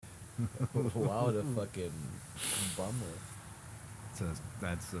Wow, the fucking bummer.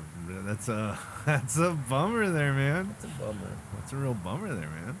 That's a bummer there, man. That's a bummer. That's a real bummer there,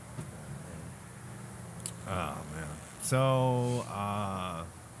 man. Oh man. So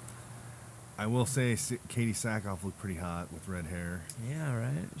I will say Katie Sackhoff looked pretty hot with red hair. Yeah,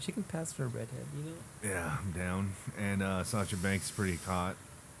 right. She can pass for a redhead, you know. Yeah, I'm down. And Sasha Banks is pretty hot.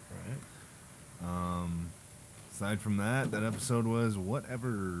 Right. Aside from that episode was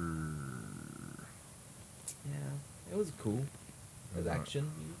whatever. Yeah, it was cool. It was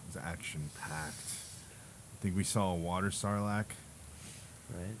action. It was action packed. I think we saw a water sarlacc.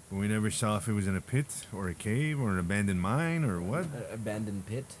 Right. But we never saw if it was in a pit or a cave or an abandoned mine or what. Abandoned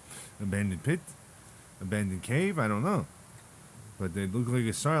pit. Abandoned pit? Abandoned cave? I don't know. But they look like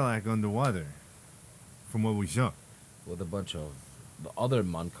a sarlacc underwater. From what we saw. With a bunch of the other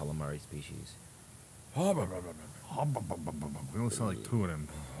Mon Calamari species. We only saw like 2 of them.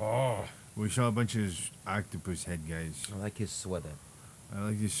 We saw a bunch of octopus head guys. I like his sweater. I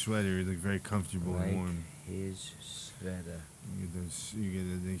like his sweater. It looked very comfortable and warm. His sweater. You get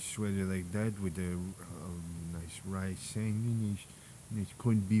a nice sweater like that with a nice rice sandwich, nice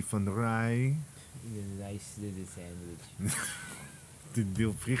corned beef on rye. A nice little sandwich. The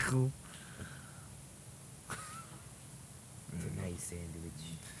dill pickle. It's a nice sandwich.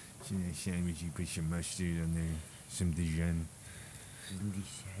 It's a nice sandwich. You put some mustard on there, some Dijon.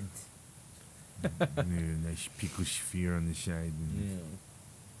 A nice pickle sphere on the side. And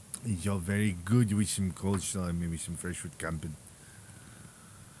it's all very good with some coleslaw and maybe some fresh fruit camping.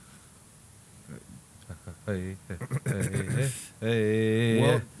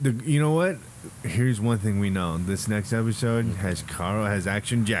 Well, you know what? Here's one thing we know. This next episode has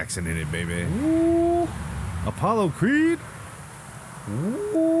Action Jackson in it, baby. Ooh. Apollo Creed.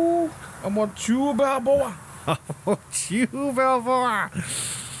 Ooh. I want you, Balboa. I want you, Balboa.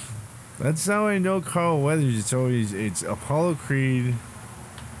 That's how I know Carl Weathers. It's Apollo Creed.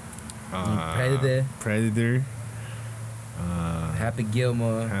 Predator. Happy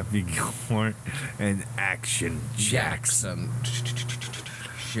Gilmore. And Action Jackson.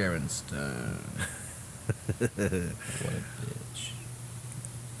 Sharon Stone. What a bitch.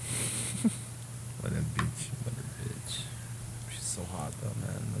 What a bitch. What a bitch. She's so hot though,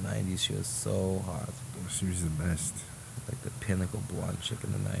 man. In the 90s, she was so hot. She was the best. Like the pinnacle blonde chick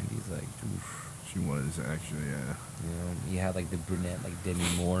in the 90s. Like, oof. She was, actually, yeah. You know, you had like the brunette, like Demi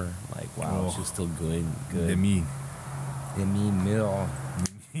Moore. Like, wow, she was still good. Demi Moore.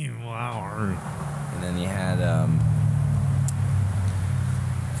 Wow. And then you had,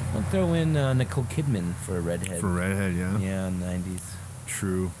 I'll throw in Nicole Kidman for a redhead. For redhead, yeah. Yeah, 90s.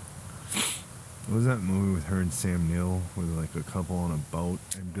 True. What was that movie with her and Sam Neill, with like a couple on a boat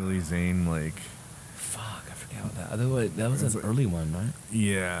and Billy Zane, like... Fuck, I forgot what that was an early one, right?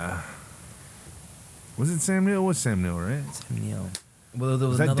 Yeah. Was it Sam Neill? It was Sam Neill, right? Sam Neill. Well, there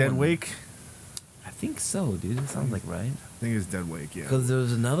was that another Dead one. Wake? I think so, dude. It sounds like right. I think it's Dead Wake, yeah. Because there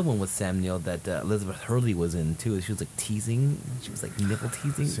was another one with Sam Neill that Elizabeth Hurley was in, too. She was, like, teasing. She was, like, nipple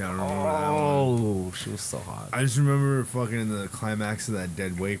teasing. See, I don't remember that one. Oh, she was so hot. I just remember fucking in the climax of that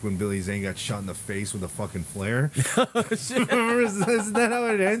Dead Wake when Billy Zane got shot in the face with a fucking flare. Remember, isn't that how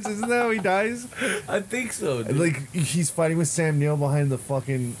it ends? Isn't that how he dies? I think so, dude. Like, he's fighting with Sam Neill behind the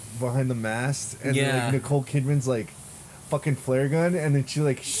mast. And then, like, Nicole Kidman's, like, fucking flare gun. And then she,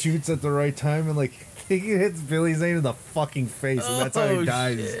 like, shoots at the right time and, like... He hits Billy Zane in the fucking face, and that's how he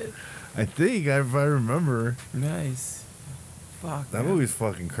dies. Shit. I think, if I remember. Nice. Fuck. That movie's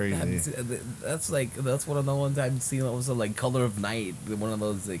fucking crazy. That's one of the ones I've seen. Also, like Color of Night, one of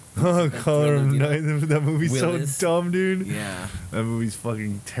those like. Color of Night. That movie's Willis. so dumb, dude. Yeah. That movie's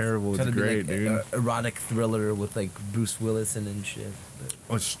fucking terrible. It's great, dude. Erotic thriller with like Bruce Willis and shit.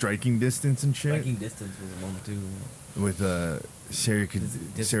 Striking Distance and shit. Striking Distance was one too. With Sarah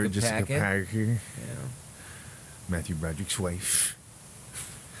Jessica Parker. Yeah. Matthew Broderick's wife.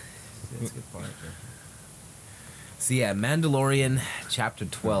 That's a good part. So yeah, Mandalorian Chapter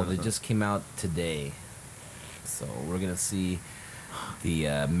 12. It just came out today. So we're gonna see the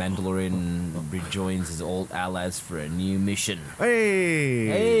Mandalorian rejoins his old allies for a new mission.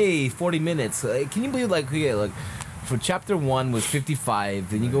 Hey, 40 minutes. Can you believe for Chapter 1 was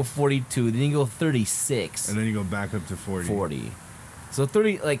 55, then you go 42, then you go 36. And then you go back up to 40. So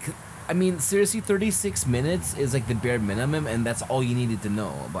 30, seriously, 36 minutes is like the bare minimum, and that's all you needed to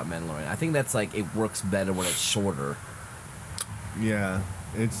know about Mandalorian. I think that's like, it works better when it's shorter. Yeah,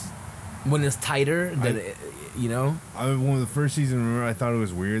 when it's tighter, then you know. One of the first season, remember, I thought it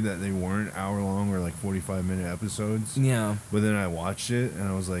was weird that they weren't hour long or like 45-minute episodes. Yeah. But then I watched it and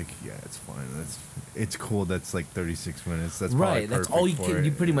I was like, yeah, it's fine. It's cool. That's like 36 minutes. That's right. That's all you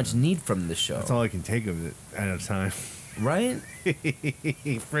pretty much need from the show. That's all I can take of it at a time. Right?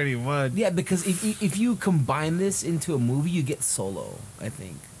 Pretty much. Yeah, because if you combine this into a movie, you get Solo, I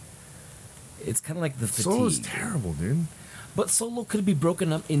think. It's kind of like the Fatigue. Solo's terrible, dude. But Solo could be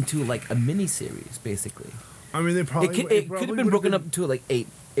broken up into like a mini-series, basically. I mean, they probably... It could have been broken up into like eight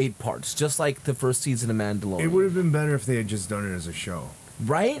parts, just like the first season of Mandalorian. It would have been better if they had just done it as a show.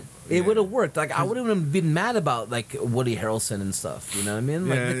 Right? Yeah. It would have worked. Like, I wouldn't have been mad about, like, Woody Harrelson and stuff. You know what I mean?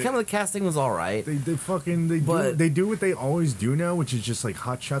 Like, Yeah, the kind of the casting was all right. They do what they always do now, which is just, like,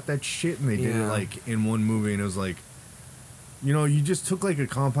 hotshot that shit, and they did it, like, in one movie, and it was like... You know, you just took like a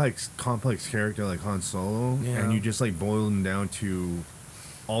complex character like Han Solo, and you just like boiled him down to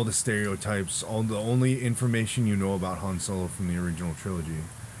all the stereotypes, all the only information you know about Han Solo from the original trilogy.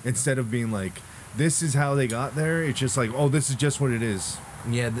 Instead of being like, this is how they got there, it's just like, oh, this is just what it is.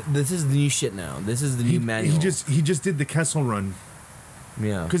 Yeah, this is the new shit now. This is the new manual. He just did the Kessel Run.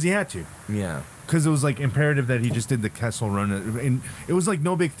 Yeah. Because he had to. Yeah. Because it was like imperative that he just did the Kessel Run, and it was like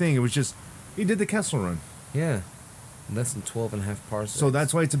no big thing. It was just he did the Kessel Run. Yeah. Less than 12 and a half parsecs. So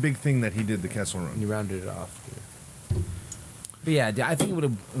that's why it's a big thing that he did the Kessel Run. You rounded it off, dude. But yeah, I think it would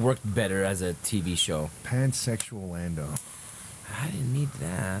have worked better as a TV show. Pansexual Lando. I didn't need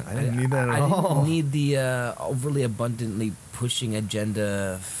that. I didn't need that at all. I didn't need the overly abundantly pushing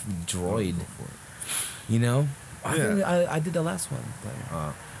agenda droid. You know? I think I did the last one.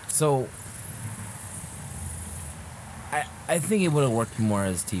 But, so, I think it would have worked more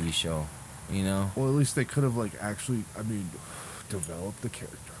as a TV show. You know? Well, at least they could have, like, actually, developed the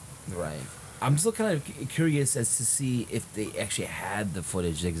character. Right. I'm still kind of curious as to see if they actually had the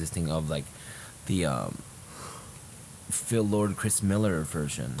footage existing of, like, the Phil Lord, Chris Miller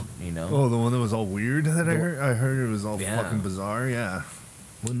version, you know? Oh, the one that was all weird that I heard? I heard it was all fucking bizarre, yeah.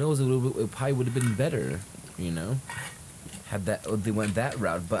 Who knows? It probably would have been better, you know? Had they went that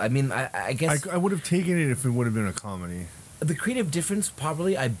route. But, I mean, I guess... I would have taken it if it would have been a comedy. The creative difference,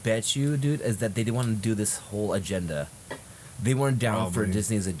 probably, I bet you, dude, is that they didn't want to do this whole agenda. They weren't down for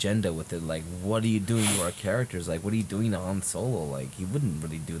Disney's agenda with it. Like, what are you doing to our characters? Like, what are you doing to Han Solo? Like, he wouldn't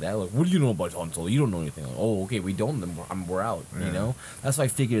really do that. Like, what do you know about Han Solo? You don't know anything. Like, oh, okay, we don't. Then we're out. Yeah. You know. That's why I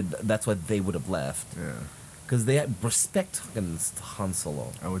figured that's why they would have left. Yeah. Because they had respect fucking Han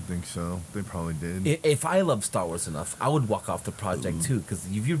Solo. I would think so. They probably did. If I love Star Wars enough, I would walk off the project too. Because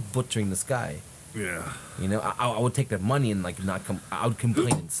if you're butchering this guy. Yeah. You know, I would take that money and like not I would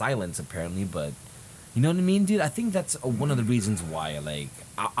complain in silence apparently, but you know what I mean, dude? I think that's one of the reasons why like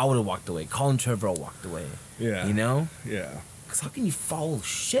I would have walked away. Colin Trevorrow walked away. Yeah. You know? Yeah. Because how can you follow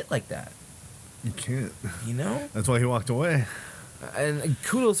shit like that? You can't. You know? That's why he walked away. And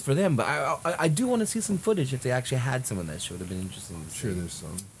kudos for them, but I do want to see some footage if they actually had some of that show. It would have been interesting to see. Sure, there's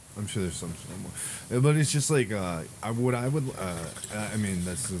some. I'm sure there's some somewhere. But it's just like, I mean,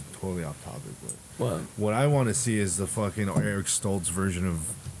 that's totally off topic, but what I want to see is the fucking Eric Stoltz version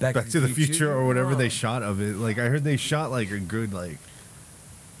of Back to the Future or whatever they shot of it. Like, I heard they shot like a good, like,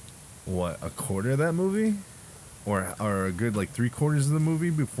 a quarter of that movie? Or a good, like, 3/4 of the movie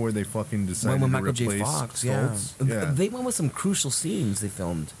before they fucking decided to Michael replace J. Fox, Stoltz. Yeah. They went with some crucial scenes they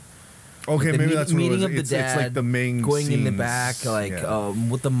filmed. Okay, like maybe that's what it was. Meeting of the dad, it's like the main going scenes. in the back, like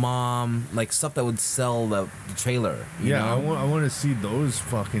with the mom, like stuff that would sell the trailer. You know? I want to see those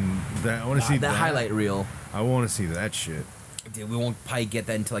fucking. I want to see that highlight reel. I want to see that shit. Dude, we won't probably get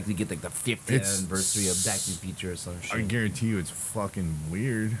that until like we get like the 50th anniversary of Back to the Future or some shit. I guarantee you, it's fucking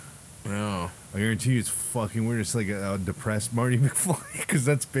weird. Yeah. I guarantee you, it's fucking weird. It's like a depressed Marty McFly, because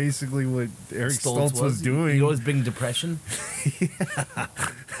that's basically what Eric Stoltz was doing. You always bring depression. Yeah.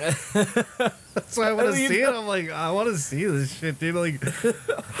 That's why I want to see it. I'm like, I want to see this shit, dude. Like,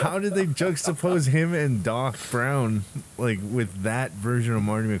 how did they juxtapose him and Doc Brown, like, with that version of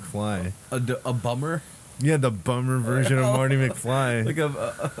Marty McFly? A bummer? Yeah, the bummer version of Marty McFly. Like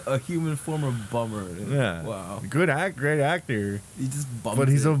a human form of bummer. Yeah. Wow. Great actor. He just bums. But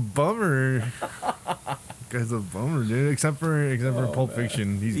he's a bummer. Guy's a bummer, dude. Except for Pulp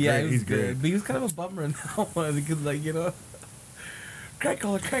Fiction. He's great. He's great. But he was kind of a bummer in that one because, like, you know, crack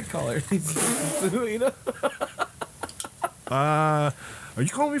collar. You know. Are you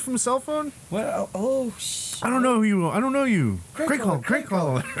calling me from a cell phone? Well, oh shit. I don't know who you are. I don't know you. Craig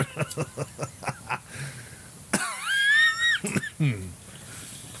caller.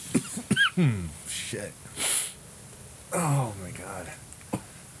 Shit. Oh my god.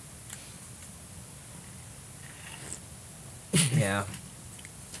 Yeah.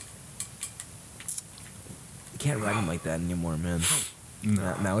 can't write him like that anymore, man.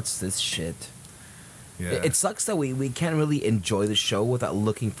 No. Now it's this shit. Yeah. It sucks that we can't really enjoy the show without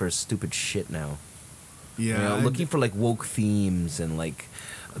looking for stupid shit now. Yeah. You know, looking for like woke themes and like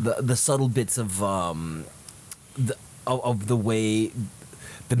the subtle bits of the way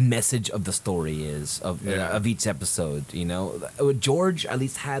the message of the story is of each episode. You know, George at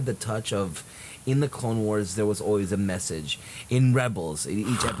least had the touch of. In the Clone Wars, there was always a message. In Rebels, in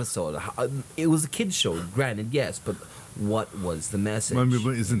each episode, it was a kids show. Granted, yes, but what was the message?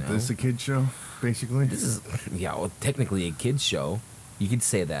 But isn't this a kids show? Basically, this is technically a kids show. You could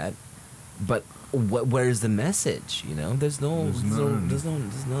say that, but where's the message? You know, there's none.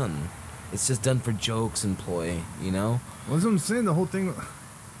 It's just done for jokes and ploy. You know. Well, that's what I'm saying. The whole thing.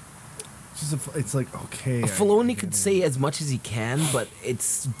 It's like, okay. Filoni could say as much as he can, but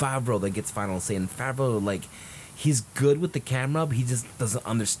it's Favreau that gets final say. And Favreau, like, he's good with the camera, but he just doesn't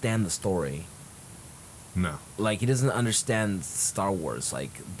understand the story. No. Like, he doesn't understand Star Wars,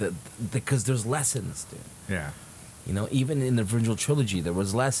 like, because there's lessons, dude. Yeah. You know, even in the original trilogy, there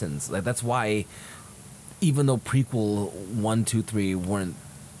was lessons. Like, that's why, even though prequel 1, 2, 3 weren't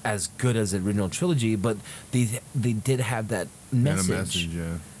as good as the original trilogy, but they did have that message. And a message,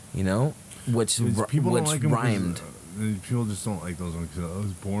 yeah. You know? Which like rhymed. People just don't like those ones because it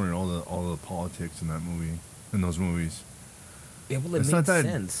was boring. All the politics in that movie, in those movies. Yeah, well, it's not that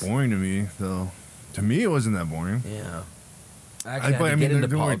boring to me, though. To me, it wasn't that boring. Yeah. Actually, I had to get into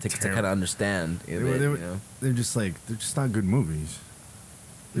politics to kind of understand. They're just not good movies.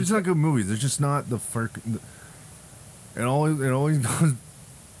 They're just not good movies. They're just not the first. It always goes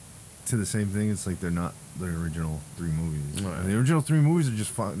to the same thing. It's like they're not the original 3 movies. Right. The original 3 movies are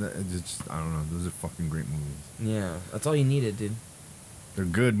just fun. I don't know. Those are fucking great movies. Yeah, that's all you needed, dude. They're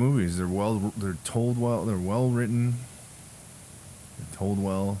good movies. They're told well. They're well written. They're told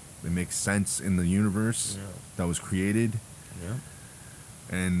well. They make sense in the universe that was created. Yeah.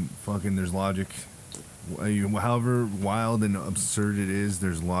 And fucking, there's logic. However wild and absurd it is,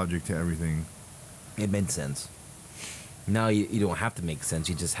 there's logic to everything. It made sense. Now you don't have to make sense.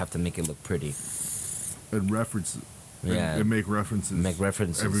 You just have to make it look pretty. And references. Yeah. And make references. Make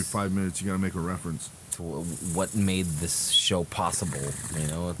references. Every 5 minutes, you gotta make a reference to what made this show possible. You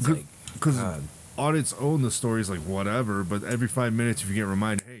know, it's like because on its own, the story's like whatever. But every 5 minutes, if you get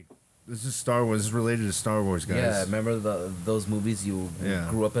reminded, hey, this is Star Wars. This is related to Star Wars, guys. Yeah, remember those movies you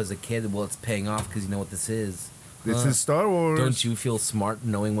grew up as a kid? Well, it's paying off because you know what this is. This is Star Wars. Don't you feel smart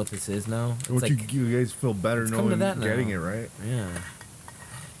knowing what this is now? Don't you guys feel better knowing getting it right? Yeah.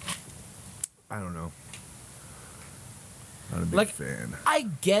 I don't know. Not a big fan. I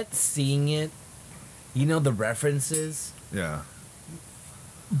get seeing it. You know, the references. Yeah.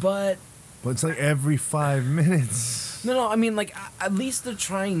 But it's like every 5 minutes. No, I mean, like, at least they're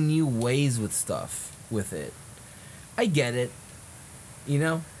trying new ways with stuff with it. I get it. You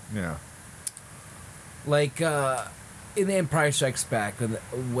know? Yeah. Like, in The Empire Strikes Back,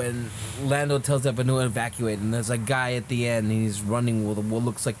 when Lando tells everyone to evacuate, and there's a guy at the end, and he's running with what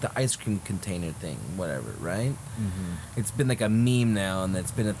looks like the ice cream container thing, whatever, right? Mm-hmm. It's been like a meme now, and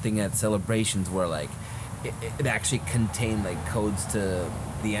it's been a thing at celebrations where, like, it actually contained, like, codes to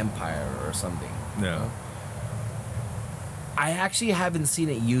the Empire or something. Yeah. You know? I actually haven't seen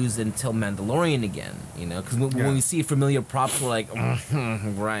it used until Mandalorian again, you know, because when we see familiar props, we're like,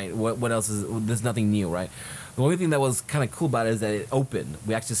 right, what else is, there's nothing new, right? The only thing that was kind of cool about it is that it opened.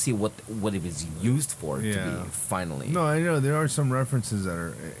 We actually see what it was used for to be, finally. No, I know, there are some references that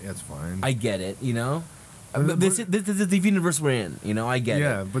are, that's fine. I get it, you know? This is the universe we're in, you know, I get it.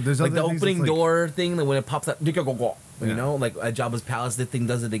 Yeah, but there's like other the things opening door thing, like when it pops up, you yeah. know, like at Jabba's palace, the thing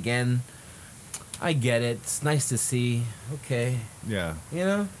does it again. I get it. It's nice to see. Okay. Yeah. You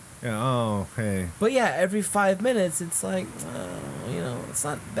know? Yeah, oh, hey. But yeah, every 5 minutes, it's like, you know, it's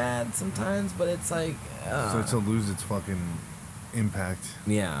not bad sometimes, but it's like... So to lose its fucking impact.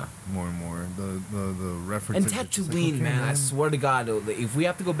 Yeah. More and more. The reference... And Tatooine, like, man, I swear to God, if we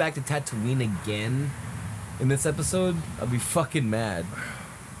have to go back to Tatooine again in this episode, I'll be fucking mad.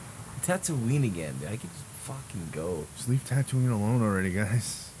 Tatooine again, dude. I could just fucking go. Just leave Tatooine alone already,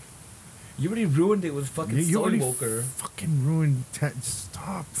 guys. You already ruined it with fucking Skywalker. Fucking ruined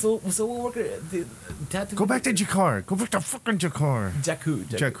Stop. So we'll work it. Tatooine. Go back to Jakar. Go back to fucking Jakar.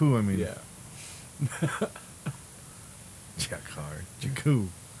 Jakku, I mean. Yeah. Jakku.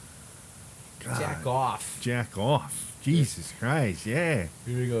 God. Jack off. Jack off. Jesus Christ, yeah.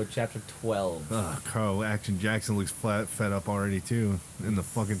 Here we go, chapter 12. Carl Action Jackson looks fed up already, too, in the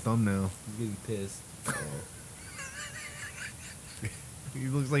fucking thumbnail. He's getting pissed. He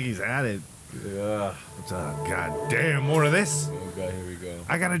looks like he's at it. Yeah. God damn, more of this. Oh, God, here we go.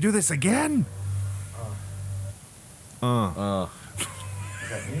 I gotta do this again? Is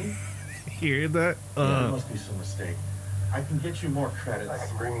that me? Hear that? Yeah, there must be some mistake. I can get you more credits. I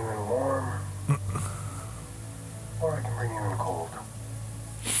can bring you in warm, or I can bring you in cold.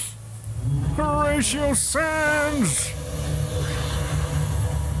 Horatio Sands!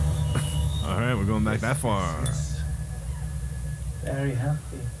 Alright, we're going back that far. Very happy.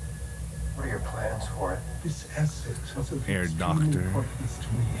 What are your plans for it? This asset has a Air extreme doctor. importance to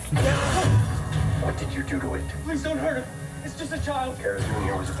me. What did you do to it? Please don't hurt him. It's just a child. Cara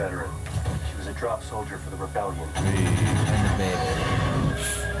Jr. was a veteran. She was a drop soldier for the rebellion. And the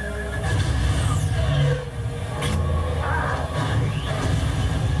baby.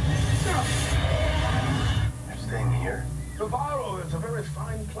 You're staying here? Navarro is a very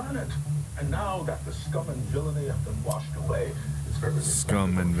fine planet. And now that the scum and villainy have been washed away, it's very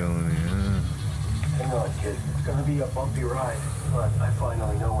Scum and villainy. Hang on, kid. It's gonna be a bumpy ride, but I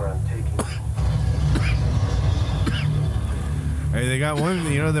finally know where I'm taking you. Hey, they got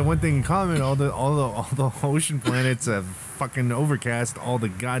one. You know, the one thing in common: all the ocean planets have fucking overcast all the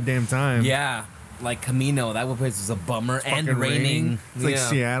goddamn time. Yeah, like Camino. That place was a bummer It's and fucking raining. It's like Yeah.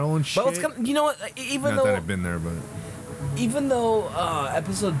 Seattle and shit. But it's you know what? Even Not that though I've been there, but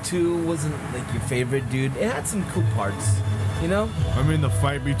episode 2 wasn't like your favorite, dude, it had some cool parts. You know? I mean, the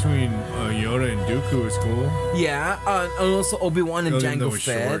fight between Yoda and Dooku was cool. Yeah, and also Obi-Wan and Even though it Jango was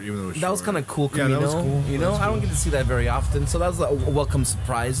Fett. short, even though it was That was short. kind of cool. Yeah, Camino, that was cool. You That know, was I don't cool. get to see that very often, so that was a welcome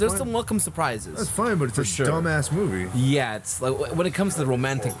surprise. There's Fine. some welcome surprises. That's fine, but it's a sure. dumbass movie. Yeah, it's like when it comes to the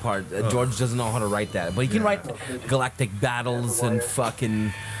romantic part, George doesn't know how to write that, but he can write galactic battles and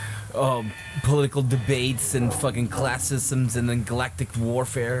fucking political debates and fucking classisms and then galactic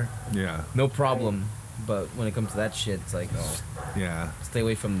warfare. Yeah, No problem. But when it comes to that shit, it's like, oh, yeah. stay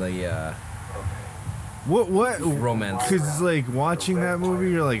away from the What? romance. Because like watching that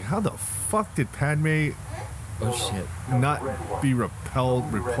movie, you're like, how the fuck did Padme Oh shit. not be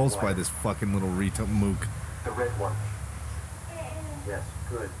repulsed by this fucking little mook? The red one. Yes,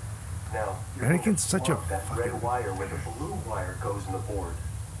 good. Now, you're Anakin's going to such a plug that fucking- red wire where the blue wire goes in the board.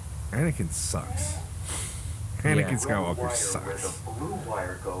 Anakin sucks. Anakin Yeah. Red Skywalker wire where sucks. the blue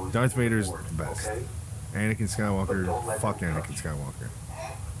wire goes Darth in the Vader's board, the best. Okay? Anakin Skywalker, But don't let fuck them Anakin touch you. Skywalker.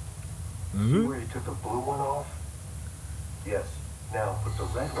 See where you took the blue one off? Yes. Now put the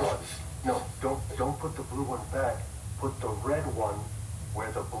red one. No, don't put the blue one back. Put the red one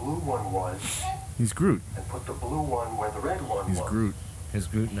where the blue one was, He's Groot. and put the blue one where the red one He's was. Groot. His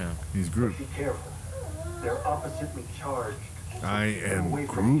Groot now. He's Groot. Be careful. They're oppositely charged. So I keep them am away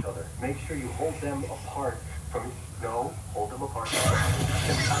from Groot. each other. Make sure you hold them apart from. No, hold them apart.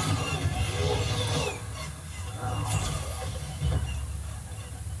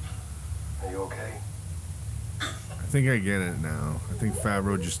 Are you okay? I think I get it now. I think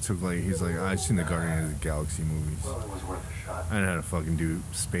Favreau just took he's like, I've seen the Guardians of the Galaxy movies. Well, it was worth a shot. I know how to fucking do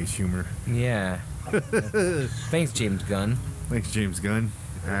space humor. Yeah. Thanks, James Gunn. Thanks, James Gunn.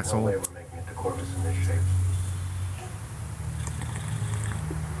 There's no way Asshole. we're making it to Corvus in this shape.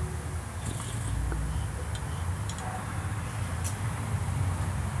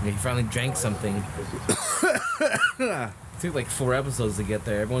 Yeah, he finally drank something. It took like 4 episodes to get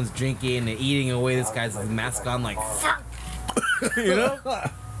there. Everyone's drinking and eating away. This guy's with his mask on, like, fuck! You know?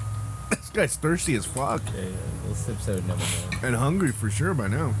 This guy's thirsty as fuck. Yeah, those sips I would never know. And hungry for sure by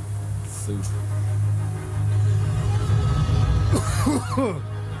now. Soup.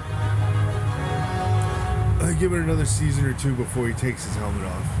 I give it another season or 2 before he takes his helmet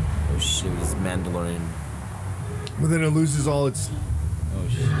off. Oh shit, this Mandalorian. But then it loses all its Oh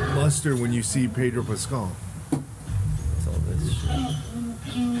shit, luster when you see Pedro Pascal. what's all this shit?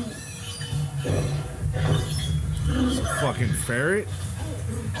 Fucking ferret.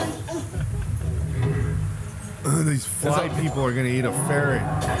 These fly people are gonna eat a ferret.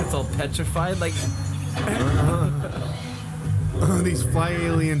 It's all petrified, like, These fly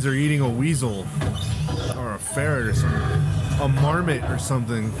aliens are eating a weasel or a ferret or something, a marmot or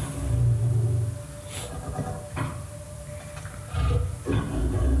something.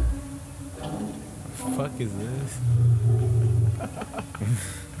 fuck is this?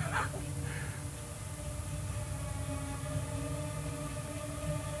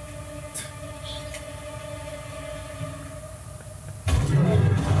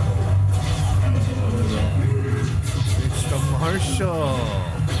 It's the Marshal.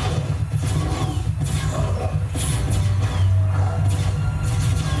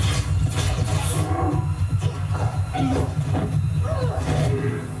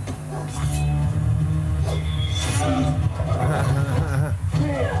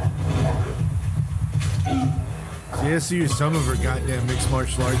 Yeah, see some of her goddamn mixed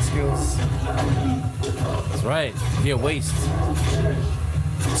martial arts skills. That's right. Here, waste.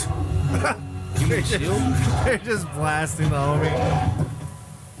 Human shield? They're just blasting the homie.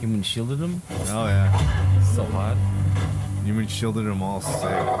 Human shielded him? Oh yeah. So hot. Human shielded them all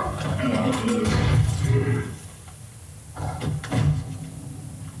sick.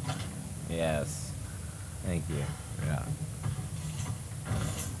 Yes. Thank you. Yeah.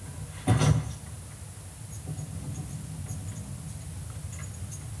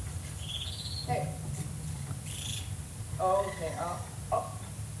 Hey. Okay,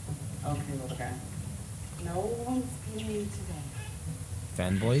 okay, little guy. No one's beating today.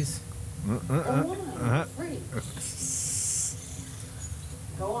 Fanboys? Go on, free.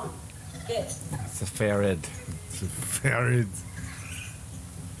 Go on. Get. It's a ferret. It's a ferret.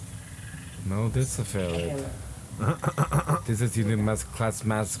 No, this is a ferret. This is your class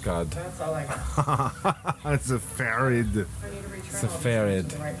mascot. That's all I got. It's a ferret. I need to It's a ferret.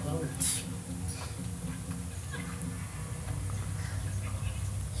 the right clothes.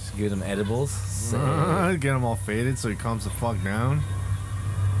 Just give them edibles. Say, Get him all faded so he calms the fuck down.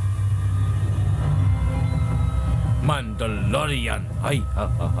 Mandalorian. Hi, ha,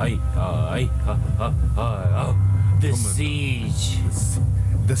 ha, hi, hi, ha, ha, ha, oh. The siege.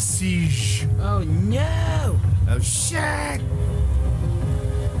 The siege. Oh no! Oh shit!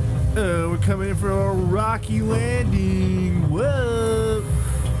 We're coming in for a rocky landing. Whoa!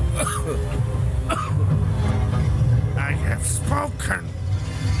 I have spoken.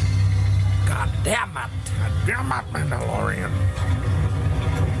 God damn it! God damn it, Mandalorian.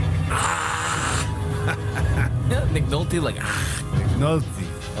 Nick Nolte like Nothing.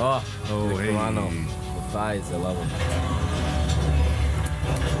 oh Nick hey. Toronto. The thighs, I love them.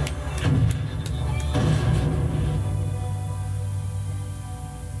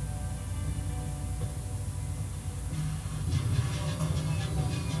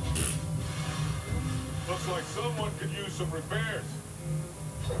 Looks like someone could use some repairs.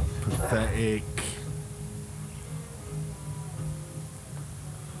 Pathetic.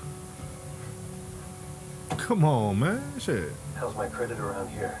 Come on, man. Shit. How's my credit around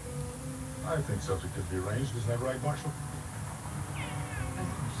here? I think something could be arranged. Isn't that right, Marshal?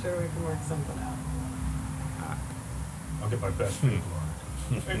 I'm sure we can work something out. I'll get my best people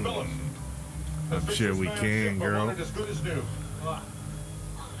on it. Hey, fellas. I'm sure we can, girl. As good as new.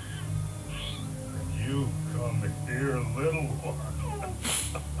 And you come here, little one.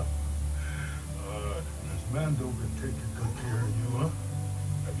 Has Mando been taking good care of you, huh?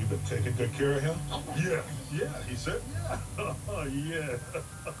 Have you been taking good care of him? Yeah, yeah, he said yeah. Yeah.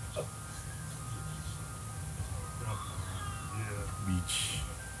 Yeah. Beach.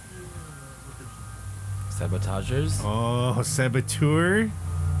 Sabotagers? Oh, saboteur.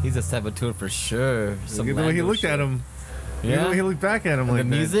 He's a saboteur for sure. Some Look at the way he Lando looked shit. at him. Look at the Yeah. way he looked back at him And like the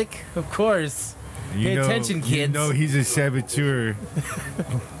that. music, of course. Pay attention, kids. You know he's a saboteur.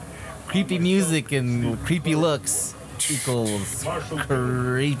 Creepy music and creepy looks equals Marshal,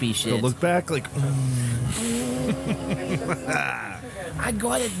 creepy He'll shit. look back like, I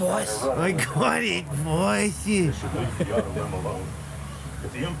got it, boss. I got it, boy. should leave the outer rim alone.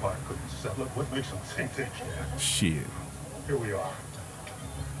 If the Empire couldn't settle it, what makes them think they can? Shit. Here we are.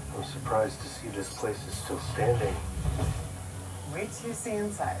 I'm surprised to see this place is still standing. Wait till you see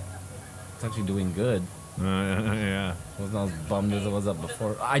inside. It's actually doing good. Yeah. Wasn't as bummed as it was up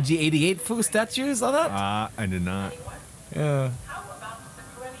before. IG-88 Fu statue, saw that? I did not. Yeah.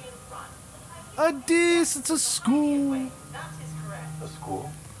 This, it's a school. A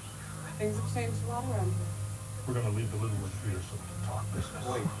school? Things have changed a lot around here. We're gonna leave the little ones here so we can talk business.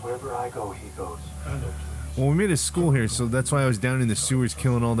 Wait, wherever I go, he goes. I know. Well, we made a school here, so that's why I was down in the sewers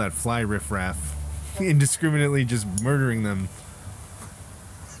killing all that fly riffraff. Indiscriminately just murdering them.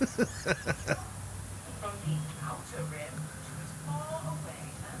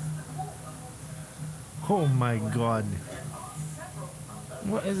 Oh my god.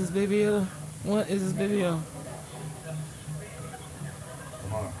 What is this, baby? What is this, baby? Come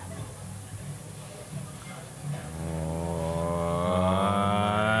on.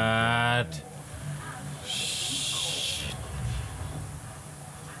 What?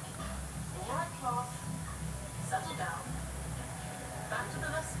 Settle down. Back to the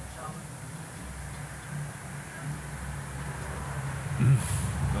lesson, John.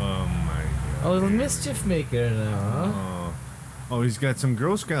 Oh my god. Oh, the mischief maker now, huh? Oh, he's got some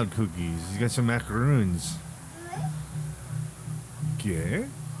Girl Scout cookies. He's got some macaroons. Okay.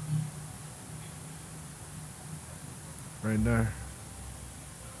 Right there.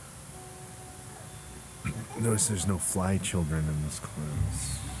 Notice there's no fly children in this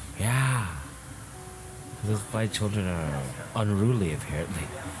class. Yeah. Those 5 children are unruly, apparently.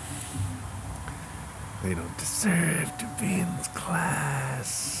 They don't deserve to be in this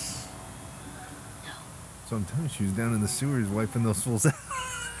class. So I'm telling you, she was down in the sewers wiping those fools out.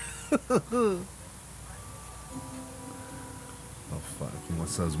 Oh fuck! He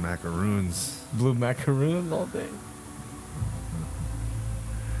wants those macaroons. Blue macaroon all day.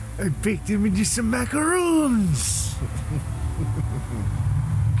 I baked him into some macaroons.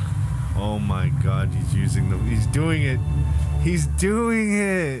 Oh my god, he's using them. He's doing it. He's doing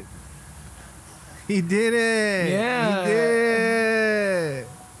it. He did it. Yeah. He did.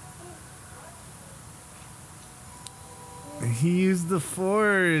 He used the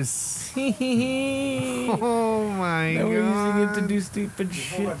force. Now Oh my we're using it to god. do stupid Full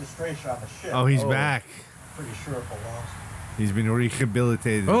shit. registration on the ship. Oh, he's back. Pretty sure it belongs. He's been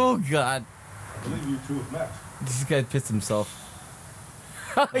rehabilitated. Oh god. I believe you two have met. This guy pissed himself.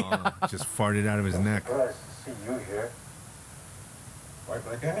 Oh, just farted out of his neck. Surprised to see you here. Right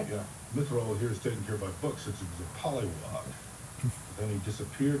back at ya. Mithril here is taking care of my book since he was a pollywog. But then he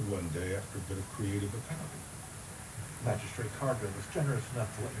disappeared one day after a bit of creative accounting. Magistrate Cargill was generous enough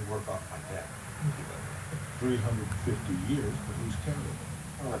to let me work off my debt. 350 years, but who's counting?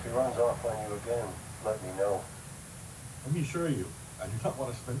 Well, if he runs off on you again, let me know. Let me assure you, I do not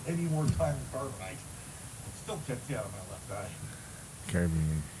want to spend any more time in carbonite. It still gets you out of my left eye.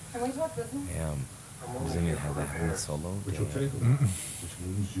 Caribbean. Can we talk business? Damn. Doesn't it have that Han Solo? Which will Damn. take a while. Which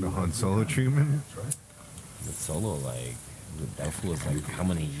means you The have Han to Solo have- treatment? That's right. The Solo, like, that fool was like how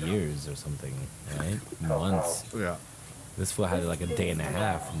many years or something, right? Months. Yeah. This fool had like a day and a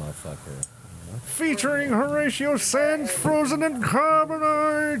half, motherfucker. Featuring Horatio Sands, frozen in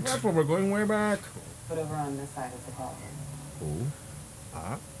carbonite. That's where we're going way back. But over on this side is the problem. Ooh.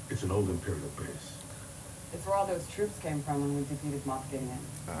 It's an old Imperial base. It's where all those troops came from when we defeated Moff Gideon.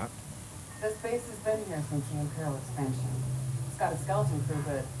 This base has been here since the Imperial expansion. It's got a skeleton crew,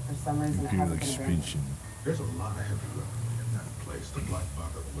 but for some reason it hasn't been abandoned. There's a lot of heavy weaponry in that place. The Black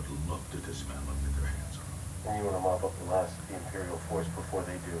Father would love to dismantle and get their hands on. And you want to mop up the last of the Imperial force before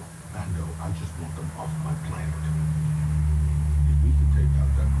they do. Mando, I just want them off my planet. If we could take out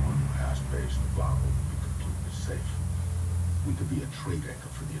that one last base, Navarro would be completely safe. We could be a trade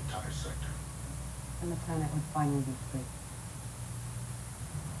anchor for the entire sector. And the planet would finally be free.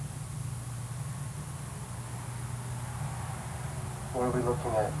 What are we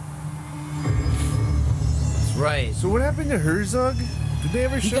looking at? That's right. So what happened to Herzog? Did they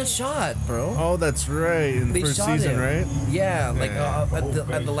ever He show? got shot, bro. Oh, that's right. In the They first shot season, him. right? Yeah, like Yeah.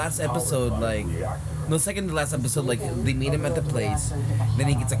 at the last episode, like no, second to last episode, like they meet him at the place. Then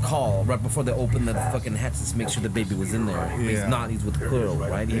he gets a call right before they open the fucking hatches to make sure the baby was in there. But Yeah. he's not. He's with Quill,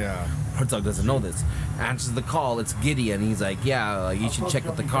 right? Yeah. Herzog doesn't know this. Answers the call. It's Gideon. He's like, yeah, you should check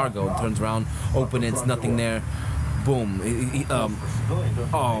out the cargo. And turns around, open it. It's nothing there. Boom.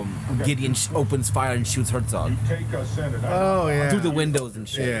 Gideon opens fire and shoots Herzog You take us in and Oh yeah. through the windows and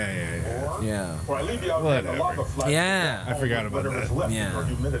shit. Yeah. Yeah. Or I leave you out there in the Whatever. lava flat. Yeah. I forgot about Whatever's that. left Yeah. of our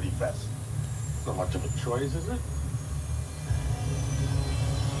humidity vest. Not much of a choice, is it?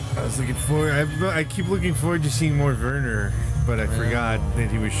 I was looking forward. I keep looking forward to seeing more Werner, but I forgot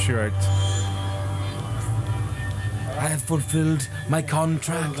that he was short. I have fulfilled my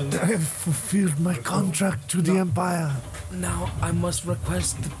contract. I have fulfilled my contract to the Empire. Now I must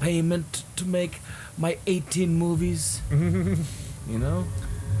request the payment to make my 18 movies. You know?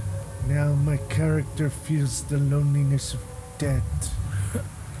 Now my character feels the loneliness of death.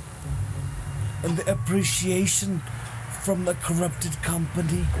 And the appreciation from the corrupted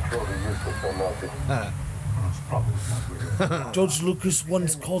company. Control the useless or melted. That's probably not real. George Lucas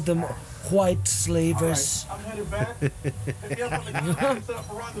once called them white slavers. I'm headed back. Pick me up on the ground. Set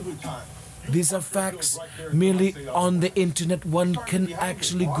up a rendezvous time. These are facts. Merely on the internet, one can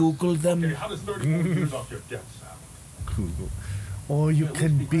actually Google Okay, them. how does 34 years off your debt sound? Or you At least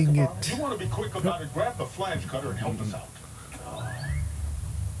can be bing quick about it. You want to be quick about it, grab the flange cutter and help us out.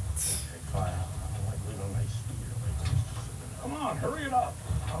 Come on, hurry it up.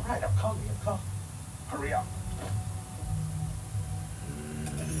 All right, I'm coming, Hurry up.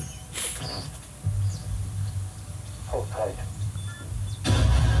 Hold tight.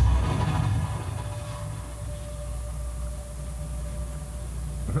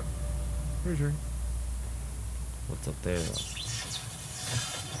 Sure. What's up there?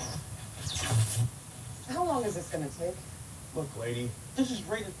 How long is this gonna take? Look, lady, this is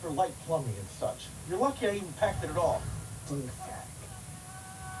rated for light plumbing and such. You're lucky I even packed it at all.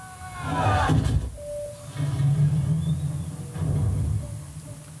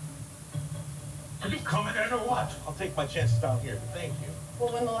 Are you coming in or what? I'll take my chances down here. Thank you.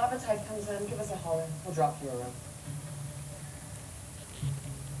 Well, when the lava tide comes in, give us a holler. We'll drop you a room.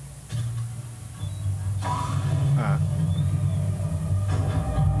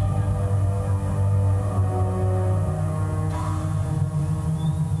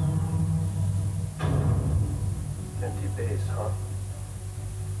 Empty base, huh?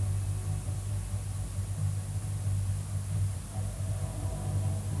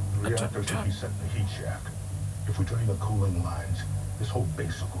 The reactor should be set in the heat shaft. If we drain the cooling lines, this whole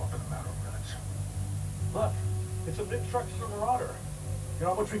base will go up in a matter of minutes. Look, it's a mid-truckster Marauder. You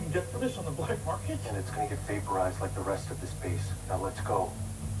know how much we can get for this on the black market? And it's gonna get vaporized like the rest of this base. Now let's go.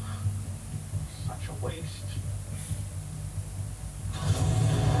 Such a waste.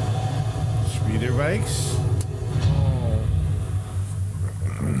 Speeder bikes.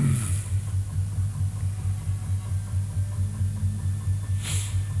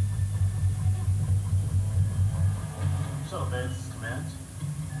 Shuttle Bay, this is Command.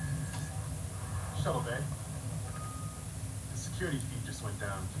 Shuttle Bay. The security feed just went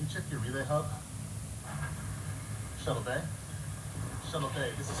down. Can you check your relay hub? Shuttle Bay. Shuttle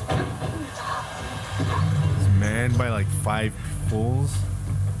Bay, this is It's manned by like 5 fools.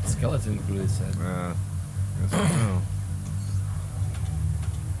 Skeleton crew, it said. Guess I don't know.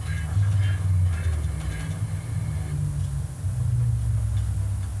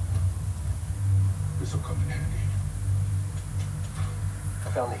 This will come in handy. I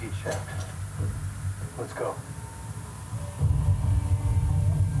found the heat shaft. Let's go.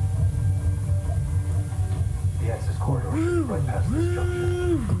 The access corridor is right past this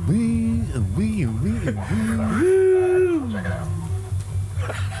junction. Check it out.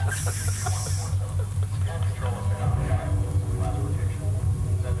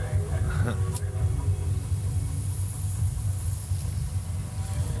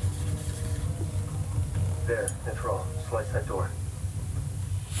 There, Nitro. Slice that door.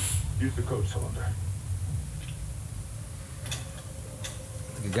 Use the code cylinder.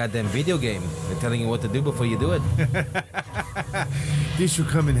 It's like a goddamn video game. They're telling you what to do before you do it. This will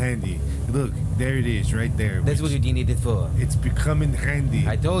come in handy. Look, there it is, right there. That's what you need it for. It's becoming handy.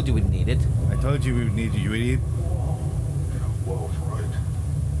 I told you we'd need it. I told you we would need you idiot. Wall's right.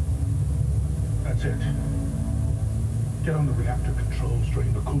 That's it. Get on the reactor controls,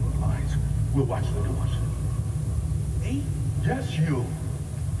 drain the coolant lines. We'll watch the doors. Me? Yes, you.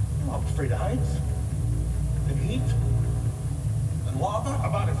 Oh, I'm afraid of heights. And heat. And lava. How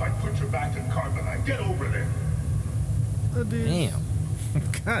about if I put your back in carbonite? Get over there. Damn.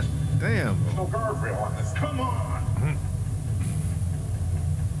 God damn. There's no guardrail on this. Come on.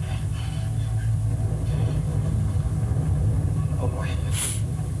 Oh boy.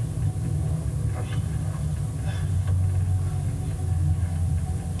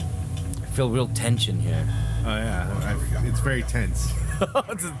 I feel real tension here. Oh yeah, it's very tense.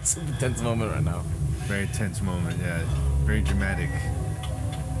 It's a super tense moment right now. Very tense moment, yeah. Very dramatic.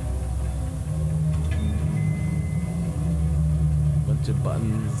 Bunch of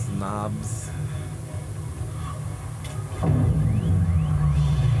buttons, knobs.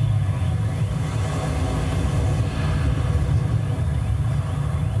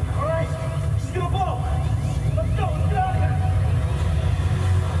 All right, she's gonna blow. Let's go. Let's get out of here.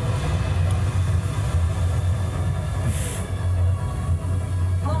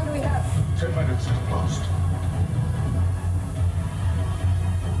 How long do we have? 10 minutes at most.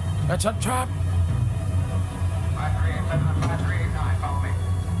 That's a trap. 5387-5389, follow me.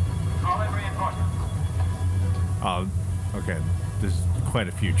 Call in reinforcements. Oh, okay. There's quite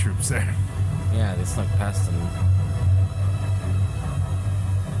a few troops there. Yeah, they snuck past them.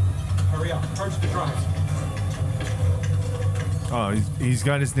 Hurry up. Charge the drives. Oh, he's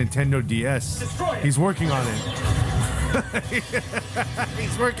got his Nintendo DS. Destroy it. He's working on it.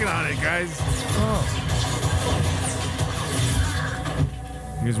 He's working on it, guys. Oh.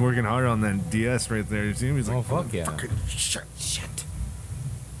 He was working hard on that DS right there. You see him? He's like, Oh, fuck yeah. fucking shit.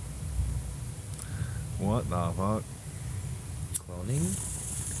 What the fuck? Cloning?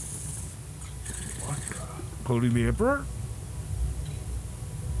 Cloning the Emperor?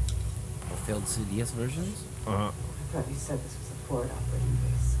 Or failed CDS versions? Uh-huh. I thought you said this was a forward operating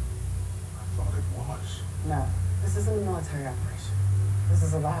base. I thought it was. No, this isn't a military operation. This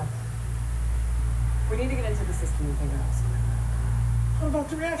is a lab. We need to get into the system and figure out what's going on. What about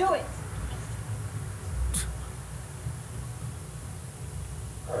the reactor? Do it!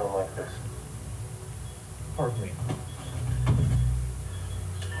 I don't like this. Pardon me.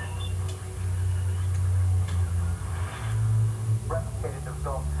 Replicated the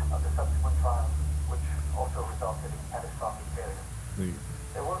results of the subsequent trials, which also resulted in catastrophic failure.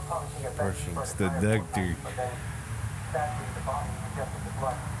 There were promising events for It's the entire doctor. but then Sadly, the body ingested the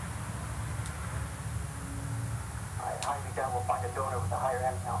blood. I highly doubt we'll find a donor with a higher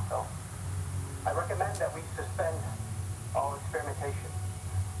M count, though. I recommend that we suspend all experimentation.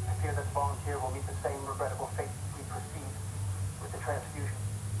 I fear that the volunteer will meet the same regrettable fate we proceed with the transfusion.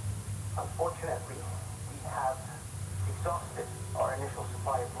 Unfortunately, we have exhausted our initial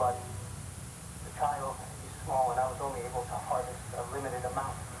supply of blood. The child is small, and I was only able to harvest a limited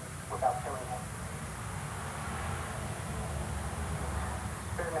amount without killing him.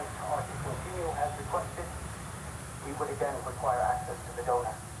 Experiments are to continue as requested. We would again require access to the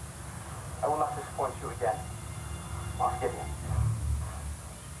donor. I will not disappoint you again. Moff Gideon.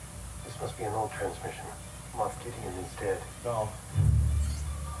 This must be an old transmission. Moff Gideon is dead. No.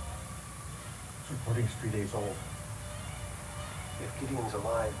 This recording's 3 days old. If Gideon's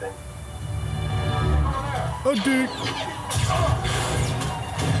alive, then... Oh, dude.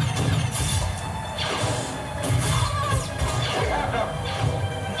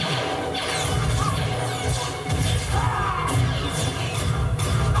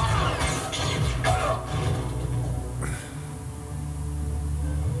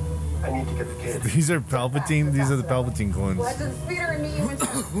 I need to get the kid. These are Palpatine. These are the Palpatine clones. What does Peter and me even...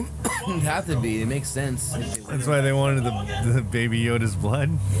 It'd have to be. It makes sense. That's why they wanted the baby Yoda's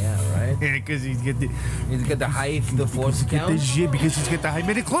blood. Yeah, right? Yeah, because he'd get the He's got the force get count. this shit because he's got the high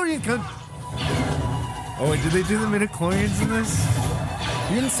midichlorian count. Oh wait, did they do the midichlorians in this?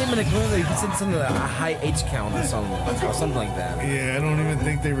 You didn't say midichlorian. You said something like a high H count or something like that. Yeah, I don't even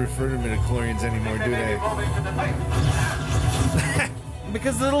think they refer to midichlorians anymore, do they?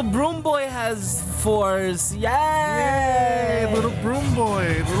 Because the little broom boy has force. Yay! Yay, little broom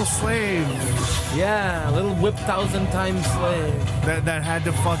boy, little slave. Yeah, little whip 1,000 times slave. That had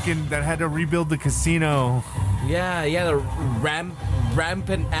to rebuild the casino. Yeah, the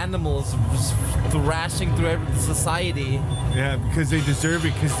rampant animals thrashing through every society. Yeah, because they deserve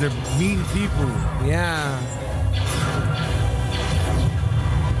it because they're mean people. Yeah.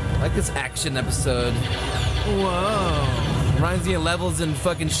 Like this action episode. Whoa. Reminds me of levels in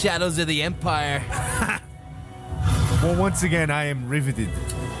fucking Shadows of the Empire. Well, once again, I am riveted.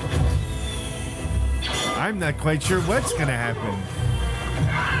 I'm not quite sure what's gonna happen.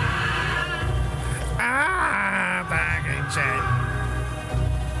 Fucking shit.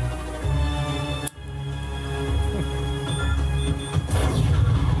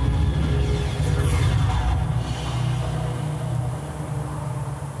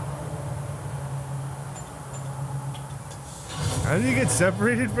 How did he get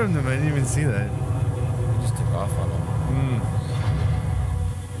separated from them? I didn't even see that. Just took off on them.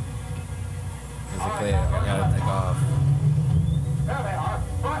 Basically, I gotta take off. There they are.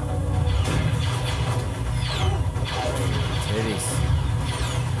 Run! Titties.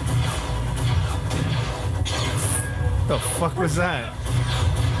 What the fuck was that?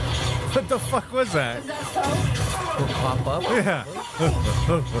 What the fuck was that? Will pop up? Yeah.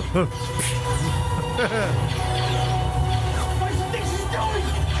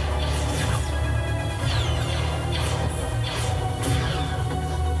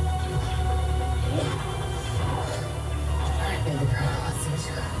 Alright, baby girl, let's see what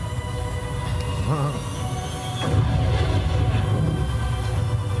you got.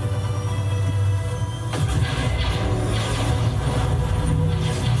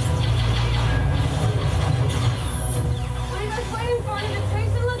 What are you guys waiting for?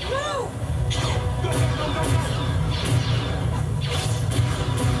 Invitation? Let's move!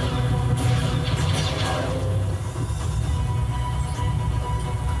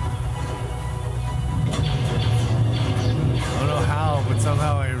 I don't know how, but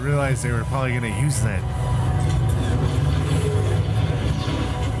somehow I realized they were probably gonna use that.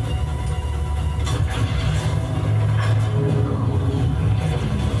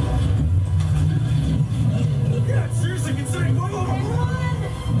 Yeah, seriously, considering one of them.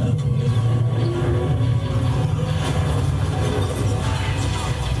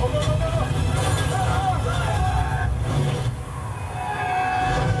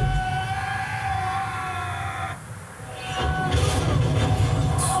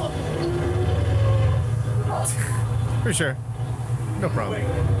 For sure. No problem.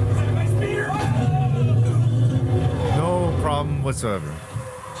 No problem whatsoever.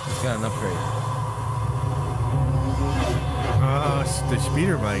 He's got an upgrade. The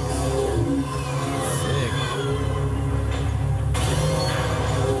speeder bikes. Sick.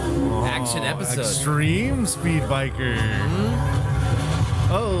 Action Oh, episode. Extreme speed biker.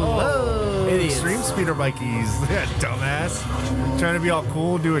 Oh, idiots. extreme speeder bikies. Yeah, dumbass. Trying to be all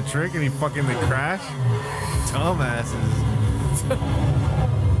cool, do a trick, and he fucking crash. Dumbasses.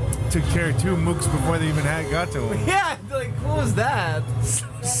 took care of 2 mooks before they even got to him. Yeah, like, what was that? So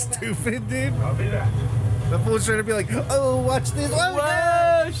stupid, dude. I'll be that. The fool's trying to be like, oh, watch this. Oh,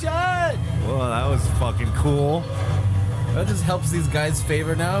 Whoa, shot! well, that was fucking cool. That just helps these guys'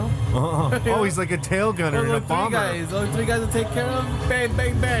 favor now. Oh, he's like a tail gunner and a Only 3 bomber. guys. Only 3 guys to take care of. Bang,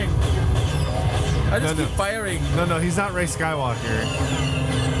 bang, bang. I just No, keep firing. No, he's not Ray Skywalker.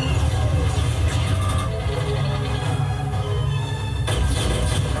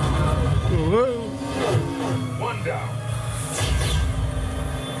 Whoa. 1 down.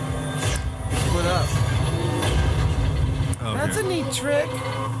 What up? Okay. That's a neat trick.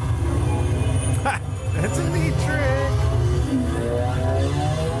 That's a neat trick.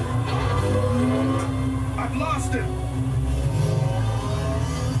 I've lost it.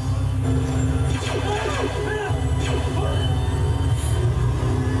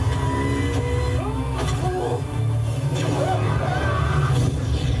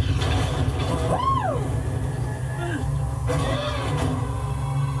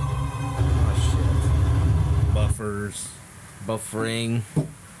 Buffers. Buffering.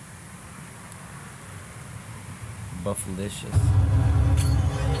 Buffalicious.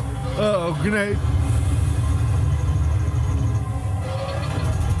 Oh, good night.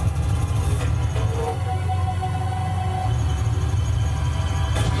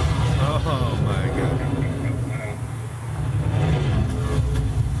 Oh my god.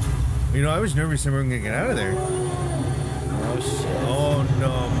 You know, I was nervous that we were gonna get out of there. Oh shit. Oh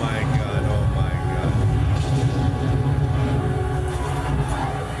no, my god. Oh my god.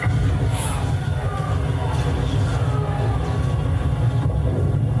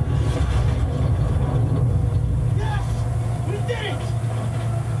 We did it!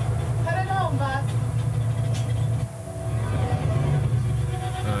 Headed home, boss.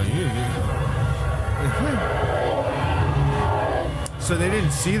 So they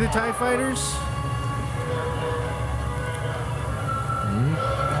didn't see the TIE fighters?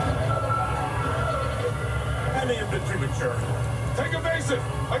 Heavy infantry mature. Take evasive.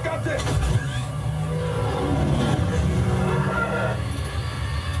 I got this.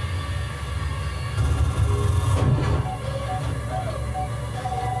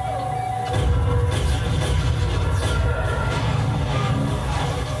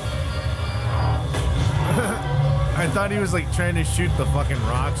 I thought he was like trying to shoot the fucking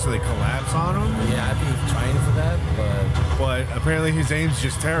rocks so they collapse on him. Yeah, I think he's trying for that, But apparently his aim's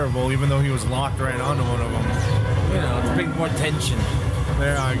just terrible, even though he was locked right onto one of them. but, you know, to bring more tension.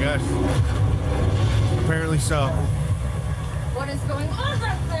 There, I guess. Apparently so. What is going on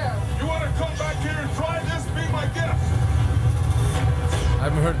back there? You want to come back here and try this? Be my guest. I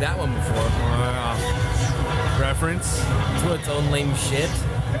haven't heard that one before. Reference. To its own lame shit.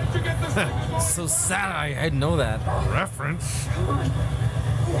 Can't you get this thing going? So sad I didn't know that. Reference.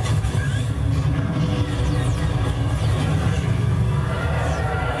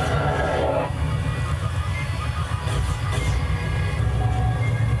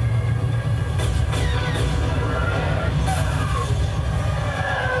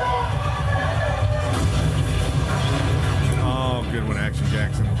 Oh, good one, Action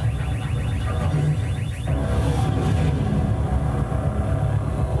Jackson.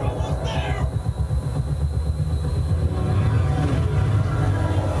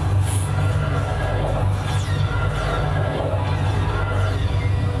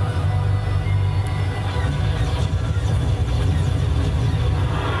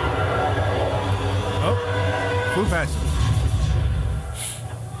 Oh, flew past him.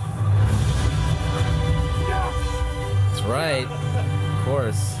 That's right. Of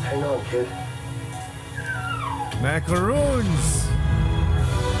course. Hang on, kid. Macaroons.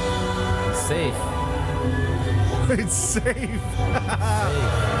 He's safe. It's safe.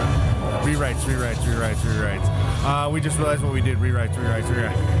 Rewrites. We just realized what we did. Rewrites.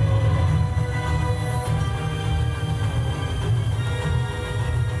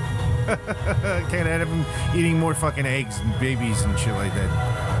 Can't have him eating more fucking eggs and babies and shit like that.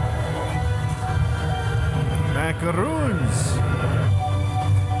 Macaroons.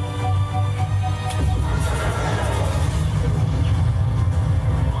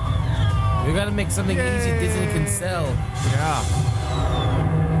 We gotta make something easy Disney can sell. Yeah.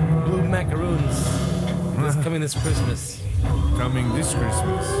 Blue macaroons. It's coming this Christmas. Coming this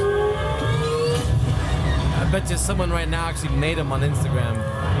Christmas. I bet you someone right now actually made them on Instagram.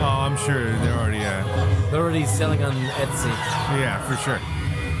 Oh, I'm sure they're already, They're already selling on Etsy. yeah, for sure.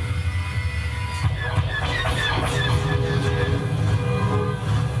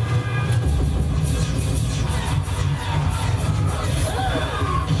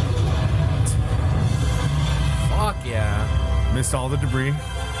 Fuck yeah. Missed all the debris.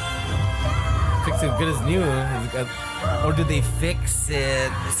 Fix it as good as new. Or did they fix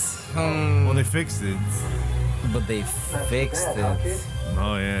it? Well, they fixed it. But they fixed it.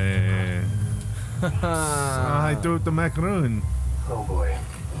 Oh, yeah. I threw out the macaroon. Oh boy.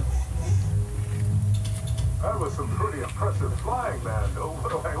 That was some pretty impressive flying, Mando.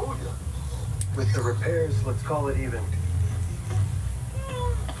 What do I owe you? With the repairs, let's call it even.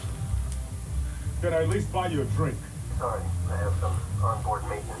 Can I at least buy you a drink? Sorry, I have some onboard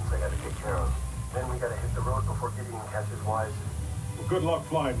maintenance I gotta take care of. Then we gotta hit the road before Gideon catches wise. Well, good luck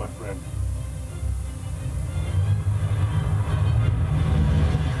flying, my friend.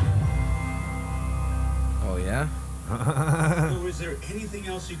 Oh, yeah? So is there anything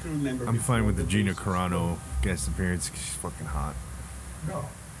else you can remember? I'm fine with the Gina before Carano guest appearance 'cause she's fucking hot. No.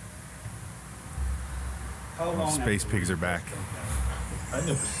 How long Space after pigs are back. I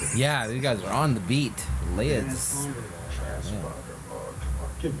never said Yeah, these guys are on the beat. Leia's.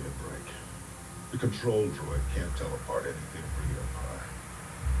 Give me a break. The control droid can't tell apart anything for the Empire.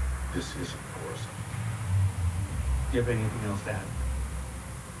 This isn't Coruscant. Do you have anything else to add?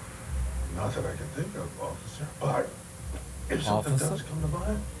 Not that I can think of, officer. But if something Officer? does come to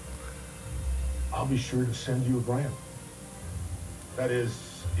mind, I'll be sure to send you a gram. That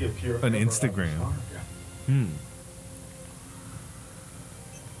is, if you're An ever Instagram. out of town, yeah.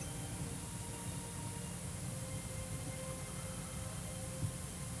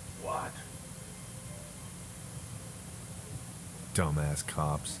 What? Dumbass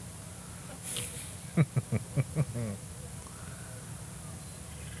cops.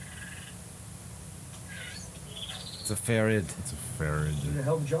 It's a ferret. It's a ferret. You did a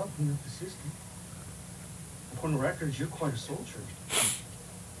hell of a job cleaning up the system. According to records, you're quite a soldier.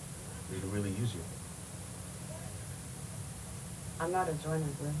 We could really use you. I'm not a joiner,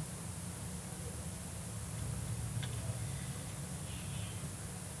 Glenn.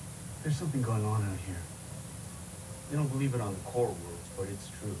 There's something going on out here. They don't believe it on the core worlds, but it's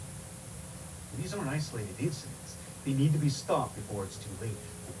true. These aren't isolated incidents. They need to be stopped before it's too late.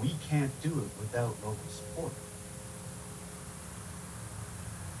 We can't do it without local support.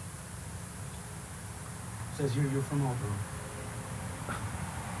 Says you're from Alderaan.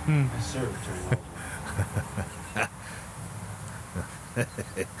 I served during Alderaan.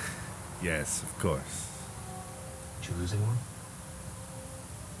 Yes, of course. Did you lose anyone?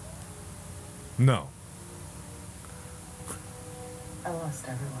 No. I lost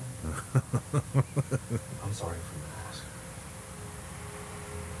everyone. I'm sorry for your loss.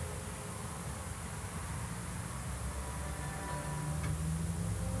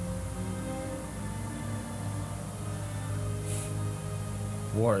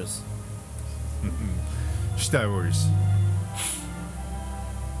 Wars. Star Wars.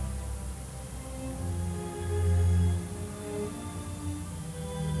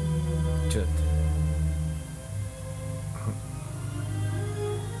 Chut.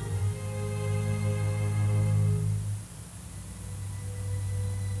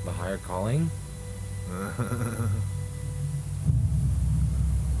 The higher calling?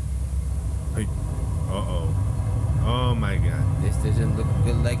 Hey. Uh-oh. Oh my god. This doesn't look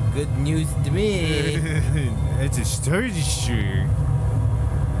good, like good news to me. It's a sturdy shirt.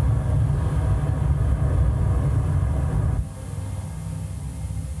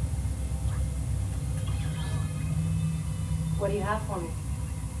 What do you have for me?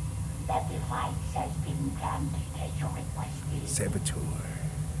 That device has been granted as you requested. Saboteur.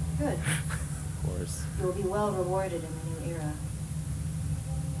 Good. Of course. You will be well rewarded in the new era.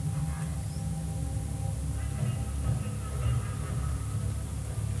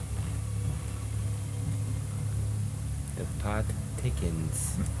 The pot tickens.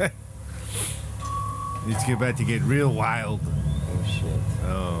 It's about to get real wild. Oh shit.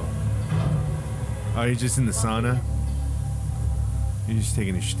 Oh. Oh, you're just in the sauna? You're just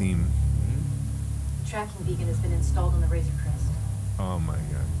taking a steam. The tracking beacon has been installed on the Razor Crest. Oh my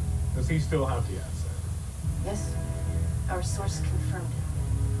god. Does he still have the asset? Yes, our source confirmed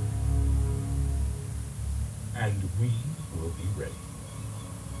it. And we will be ready.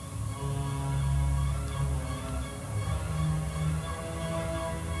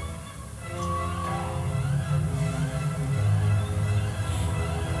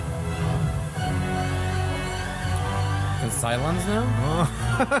 And Cylons now?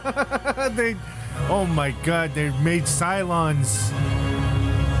 Oh my god, they made Cylons.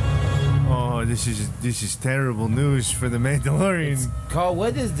 Oh, this is terrible news for the Mandalorian. Carl,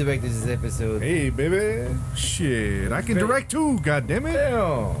 what is directed this episode? Hey, baby. Shit, I can direct too, god damn it.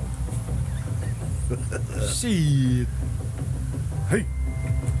 Damn. Shit. Hey.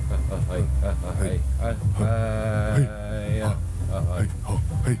 Hey. Hey, oh,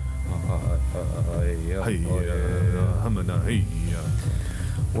 hey.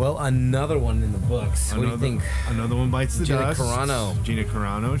 Well, another one in the books. What do you think? Another one bites the Gina dust. Carano. Gina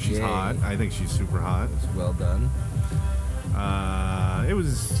Carano. She's Yay. hot. I think she's super hot. Well done. It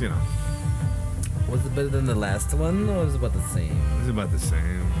was, Was it better than the last one, or was it about the same? It's about the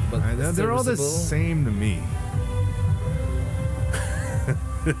same. But They're all the serviceable? same to me.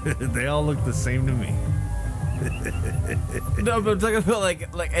 They all look the same to me. No, but I'm talking about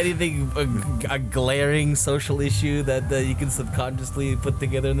like anything a glaring social issue that you can subconsciously put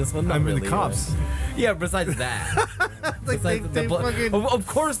together in this one. Not I mean, really, the cops. right? Yeah, besides that. Like Besides they fucking- of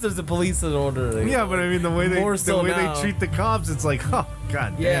course, there's a police and order. Yeah, but I mean the way they More so now. treat the cops, it's like, oh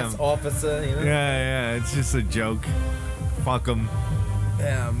god Yes, damn. officer. You know. Yeah, it's just a joke. Fuck them.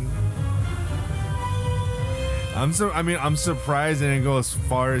 I'm surprised they didn't go as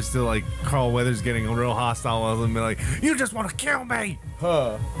far as to like Carl Weathers getting real hostile with him and be like, you just want to kill me.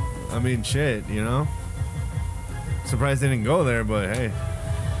 Huh. I mean, shit, Surprised they didn't go there, but hey,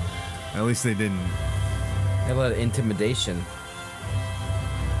 at least they didn't. Have a lot of intimidation.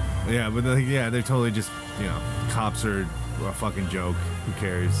 Yeah, but they're totally just, cops are a fucking joke. Who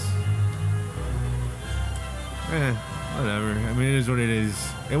cares? Whatever. I mean, it is what it is.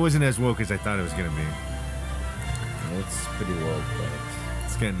 It wasn't as woke as I thought it was gonna be. It's pretty woke, but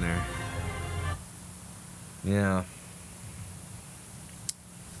It's getting there. yeah.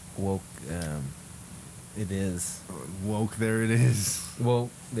 Woke. It is. Woke, there it is.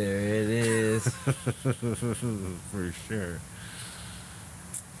 Woke. There it is. For sure.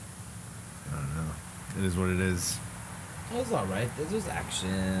 I don't know. It is what it is. It was alright. There was action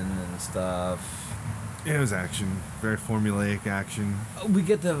and stuff. It was action. Very formulaic action. We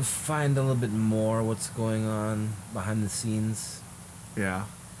get to find a little bit more what's going on behind the scenes. Yeah.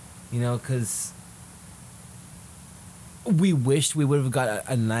 Because we wished we would have got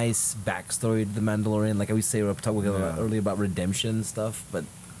a nice backstory to the Mandalorian. Like we say, we were talking earlier about redemption stuff, but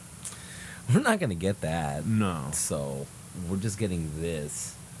we're not gonna get that. No. So we're just getting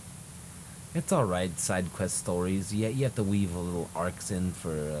this. It's all right, side quest stories. Yeah, you have to weave a little arcs in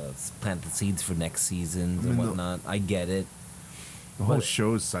for plant the seeds for next seasons and whatnot. I get it. The whole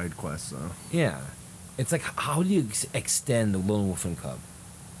show's side quests, though. Yeah, it's like how do you extend the Lone Wolf and Cub?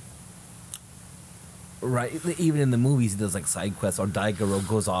 Right, even in the movies, he does like side quests, or Daigoro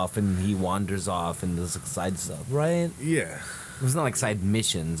goes off and he wanders off and does like side stuff, right? Yeah. It's not like side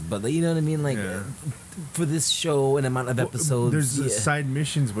missions, but you know what I mean. Like for this show, an amount of episodes, there's side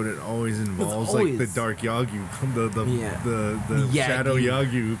missions, but it always involves like the Dark Yagyu, the Shadow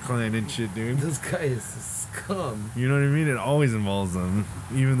Yagyu clan and shit, dude. This guy is scum. You know what I mean? It always involves them.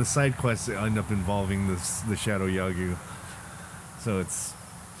 Even the side quests end up involving the Shadow Yagyu. So it's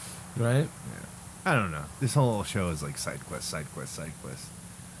right. Yeah. I don't know. This whole show is like side quest, side quest, side quest.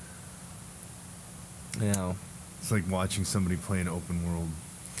 Yeah. It's like watching somebody play an open world.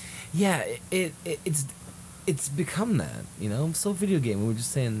 Yeah, it's become that, So video game, we were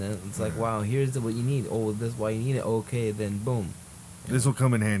just saying that it's like, wow, here's what you need. Oh, this is why you need it. Okay, then boom. This will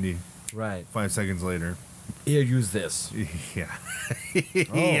come in handy. Right. 5 seconds later. Here, use this. Yeah.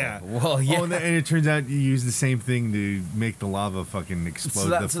 Yeah. Well, yeah. Oh, and it turns out you use the same thing to make the lava fucking explode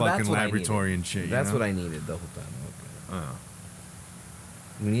the fucking laboratory and shit. That's what I needed the whole time. Okay.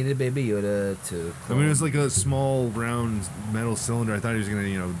 We needed Baby Yoda to clone. I mean, it was like a small round metal cylinder. I thought he was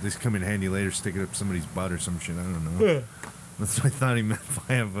gonna, this come in handy later, stick it up somebody's butt or some shit. I don't know. Yeah. That's what I thought he meant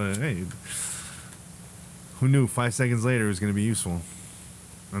by it, but hey, who knew 5 seconds later it was gonna be useful?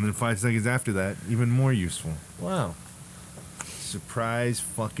 And then 5 seconds after that, even more useful. Wow. Surprise,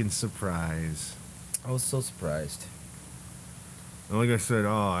 fucking surprise. I was so surprised. And like I said,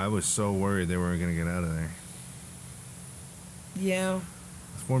 I was so worried they weren't gonna get out of there. Yeah.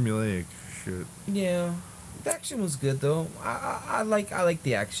 It's formulaic shit. Yeah. The action was good though. I like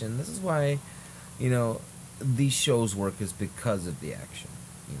the action. This is why, these shows work is because of the action.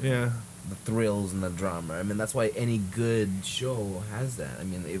 Yeah. The thrills and the drama. I mean, that's why any good show has that. I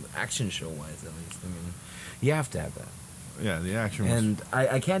mean, action show wise at least. I mean, you have to have that. Yeah, the action was... And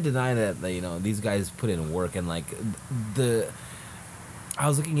I can't deny that, these guys put in work and I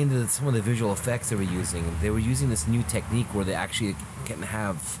was looking into some of the visual effects they were using. They were using this new technique where they actually can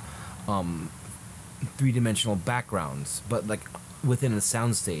have three-dimensional backgrounds, but within a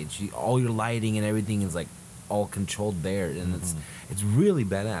soundstage, all your lighting and everything is all controlled there, and it's really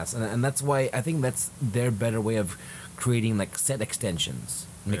badass. And that's why I think that's their better way of creating set extensions,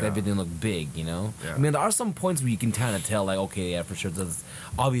 make everything look big. Yeah. I mean, there are some points where you can kind of tell, okay, yeah, for sure, there's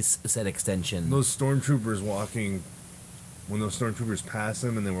obvious set extension. Those stormtroopers walking when those stormtroopers passed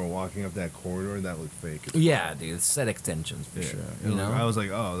them and they were walking up that corridor, that looked fake. Yeah, dude, it's set extensions for sure. You know, I was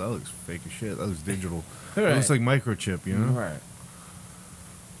like, oh, that looks fake as shit. That looks digital. Right. It looks like microchip, you know? Right.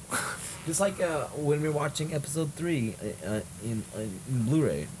 Just like when we were watching episode 3 in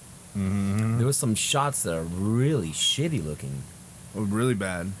Blu-ray, there was some shots that are really shitty looking. Oh, really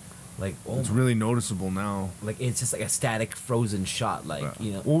bad. Like, it's really noticeable now. Like, it's just like a static frozen shot. Like,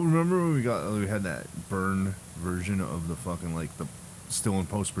 you know. Well, remember when we had that burn version of the fucking, like, the still in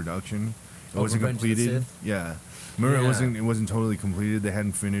post-production? It wasn't completed. Yeah. Remember, it wasn't totally completed. They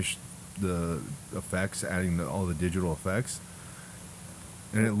hadn't finished the effects, adding all the digital effects.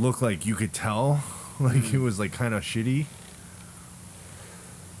 And it looked like you could tell, like, it was, like, kind of shitty.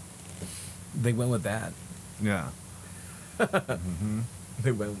 They went with that. Yeah.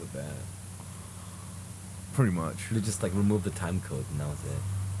 They went with that. Pretty much. They just like removed the time code and that was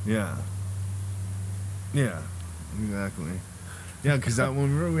it. Yeah. Yeah. Exactly. Yeah, because that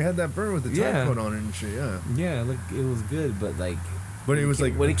one, remember we had that burn with the time code on it and shit. Yeah. Yeah, like it was good, but like. But it was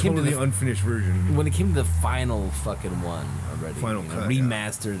like when it came to the unfinished version. When it came to the final fucking one already, final cut,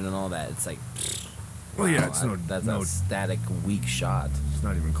 remastered and all that, it's like. Well, yeah, it's that's a static, weak shot. It's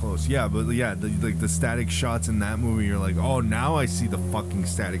not even close. Yeah, but yeah, the static shots in that movie, you're like, oh, now I see the fucking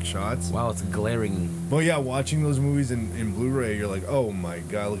static shots. Wow, it's glaring. Well, yeah, watching those movies in Blu-ray, you're like, oh my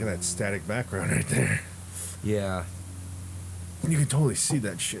god, look at that static background right there. Yeah. You can totally see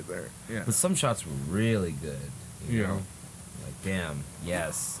that shit there. Yeah. But some shots were really good. You know? Yeah. Like, damn,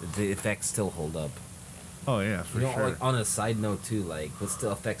 yes, the effects still hold up. Oh yeah, for sure. Like, on a side note too, like, what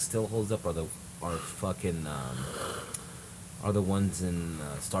still effects still holds up are the ones in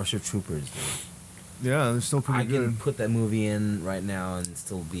Starship Troopers, dude. Yeah, they're still pretty good. I can put that movie in right now and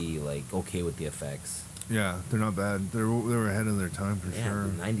still be like okay with the effects. Yeah, they're not bad. They were ahead of their time for sure.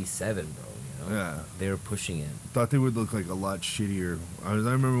 97, bro. You know? Yeah, they were pushing it. Thought they would look like a lot shittier. I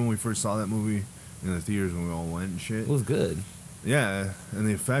remember when we first saw that movie in the theaters when we all went and shit. It was good. Yeah, and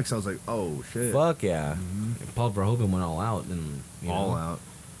the effects, I was like, oh shit. Fuck yeah. Paul Verhoeven went all out and all out.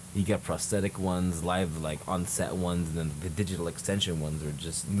 You got prosthetic ones, live like on set ones, and then the digital extension ones are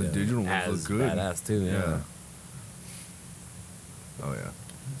just the digital ones look good, badass too. Yeah. Oh yeah.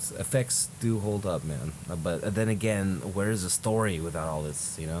 Effects do hold up, man. But then again, where's the story without all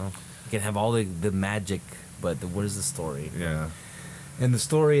this? You know, you can have all the magic, but where's the story? Yeah. And the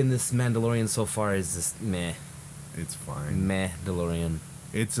story in this Mandalorian so far is just meh. It's fine. Mandalorian.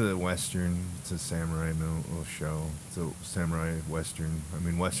 It's a western. It's a samurai show. It's a samurai western. I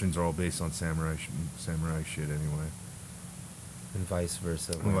mean, westerns are all based on samurai shit anyway. And vice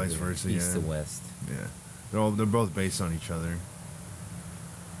versa. And vice versa, East and west. Yeah, they're both based on each other.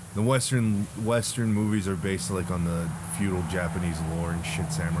 The western movies are based like on the feudal Japanese lore and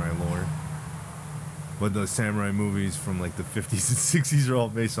shit, samurai lore. But the samurai movies from like the 50s and 60s are all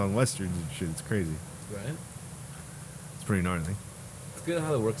based on westerns and shit. It's crazy. Right. It's pretty gnarly. It's good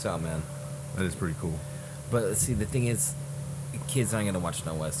how it works out, man. That is pretty cool. But see, the thing is, kids aren't gonna watch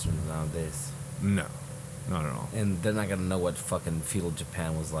no westerns nowadays. No, not at all. And they're not gonna know what fucking feudal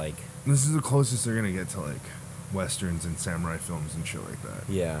Japan was like. This is the closest they're gonna get to like westerns and samurai films and shit like that.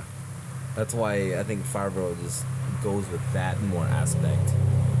 Yeah, that's why I think Favreau just goes with that more aspect.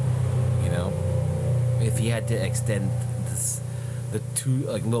 You know, if he had to extend the two,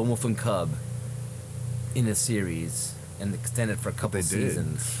 like Lone Wolf and Cub, in a series and extend it for a couple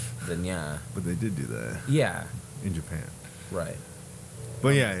seasons, then yeah. But they did do that. Yeah. In Japan. Right.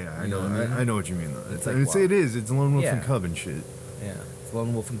 But yeah, I know. I know what you mean though. It's like, it is. It's Lone Wolf and Cub and shit. Yeah, it's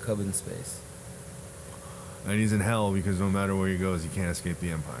Lone Wolf and Cub in space. And he's in hell because no matter where he goes, he can't escape the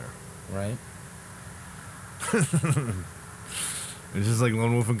Empire. Right. It's just like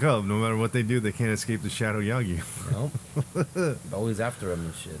Lone Wolf and Cub. No matter what they do, they can't escape the Shadow Yagi. Nope. Always after him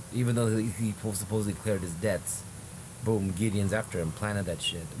and shit. Even though he supposedly cleared his debts. Boom, Gideon's after him, planted that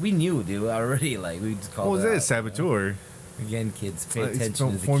shit. We knew, dude, already. Like, we just called it. What was that? Saboteur. You know? Again, kids, pay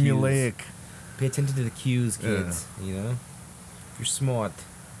attention to the formulaic. Cues. Pay attention to the cues, kids. Yeah. You know? If you're smart.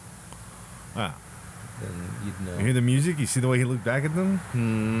 Ah. Then you'd know. You hear the music? You see the way he looked back at them?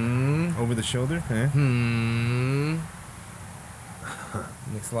 Over the shoulder? Eh?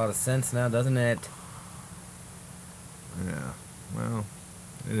 Makes a lot of sense now, doesn't it? Yeah. Well,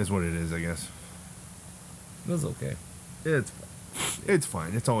 it is what it is, I guess. It was okay. It's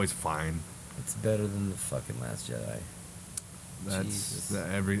fine. It's always fine. It's better than the fucking Last Jedi.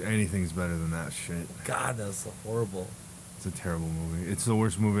 Anything's better than that shit. God, that was so horrible. It's a terrible movie. It's the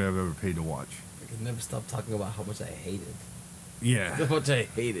worst movie I've ever paid to watch. I can never stop talking about how much I hated. Yeah. How much I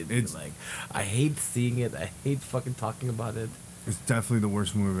hated. It's like, I hate seeing it. I hate fucking talking about it. It's definitely the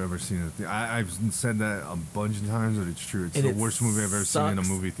worst movie I've ever seen. I've said that a bunch of times, but it's true. It's the worst movie I've ever seen in a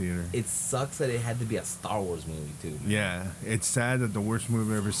movie theater. It sucks that it had to be a Star Wars movie, too. Yeah, it's sad that the worst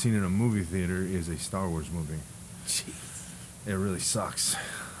movie I've ever seen in a movie theater is a Star Wars movie. Jeez. It really sucks.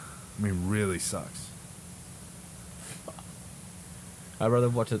 I mean, really sucks. I'd rather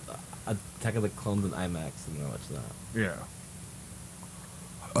watch Attack of the Clones in IMAX than watch that. Yeah.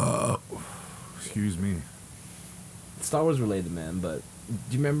 Excuse me. Star Wars related, man, but do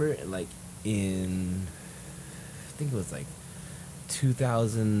you remember, like, in, I think it was like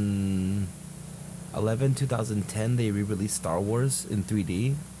 2011, 2010, they re-released Star Wars in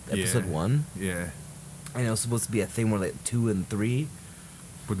 3D, Episode 1. Yeah. And it was supposed to be a thing where, like, 2 and 3.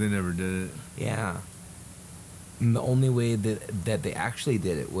 But they never did it. Yeah. And the only way that they actually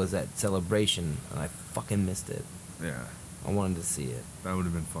did it was at Celebration, and I fucking missed it. Yeah. I wanted to see it. That would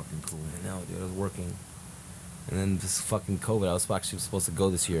have been fucking cool. I know, dude. I was working. And then this fucking COVID, I was actually supposed to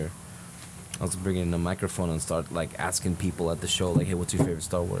go this year. I was bringing in a microphone and start, like, asking people at the show, like, hey, what's your favorite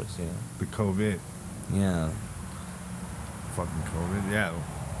Star Wars? You know? The COVID. Yeah. Fucking COVID. Yeah.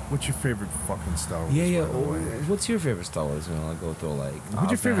 What's your favorite fucking Star Wars? Yeah. by the way? What's your favorite Star Wars? You know, I'll go through, like... Who's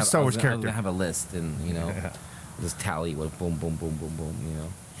your favorite Star Wars character? I'm going to have a list and, you know, just tally with boom, boom, boom, boom, boom, you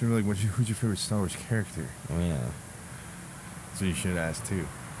know? Should be like, who's your favorite Star Wars character? Oh, yeah. So you should ask, too.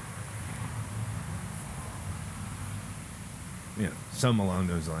 Yeah, something along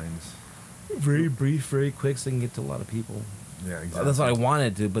those lines. Very brief, very quick, so I can get to a lot of people. Yeah, exactly. That's what I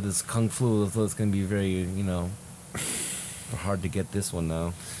wanted to, but it's Kung Flu, so it's going to be very, you know, hard to get this one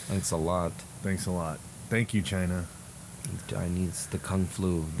now. Thanks a lot. Thanks a lot. Thank you, China. Chinese, the Kung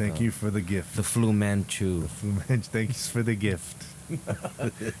Flu. Thank you for the gift. The Flu Manchu. The Flu Manchu. Thanks for the gift.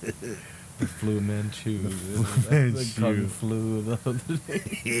 The Flu Manchu. Manchu. The Kung Flu.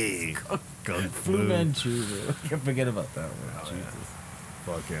 Kung Flu Manchu. I can't forget about that one. Oh, Jesus. Yeah.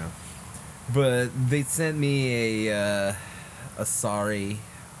 Fuck yeah. But they sent me a sorry.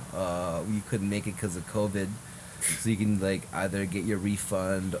 You couldn't make it because of COVID. So you can, like, either get your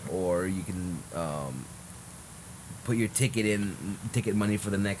refund or you can put your ticket money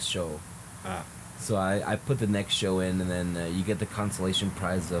for the next show. So I put the next show in, and then you get the consolation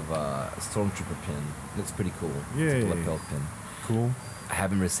prize of a Stormtrooper pin. Looks pretty cool. Yeah. It's a lapel pin. Cool. I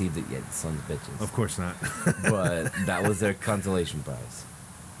haven't received it yet, sons of bitches. Of course not. But that was their consolation prize.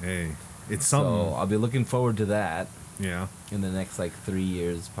 Hey, it's something. So I'll be looking forward to that. Yeah. In the next, like, 3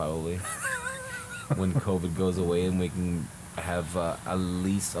 years, probably. When COVID goes away and we can have at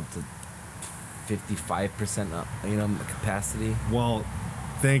least up to 55% up, you know, capacity. Well,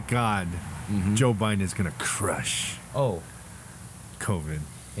 thank God Joe Biden is going to crush COVID.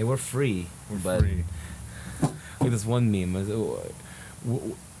 Hey, we're free. We're free. Like this one meme.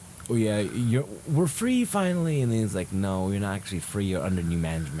 We're free finally. And then he's like, no, you're not actually free. You're under new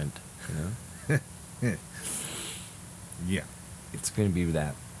management. You know? Yeah. It's going to be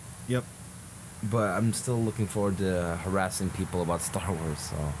that. Yep. But I'm still looking forward to harassing people about Star Wars,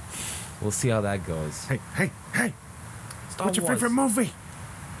 so we'll see how that goes. Hey! Star What's your Wars. favorite movie?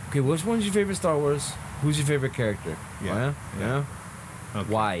 Okay, which one's your favorite Star Wars? Who's your favorite character? Yeah. Yeah?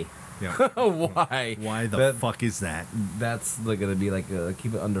 Okay. Why? Yeah. Why? Why the fuck is that? That's gonna be like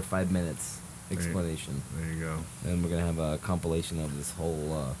keep it under 5 minutes explanation. There you go. And we're gonna have a compilation of this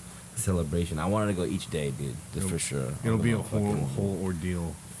whole celebration. I wanted to go each day, dude, just for sure. It'll be a whole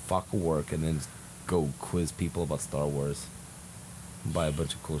ordeal. Fuck work and then just go quiz people about Star Wars. Buy a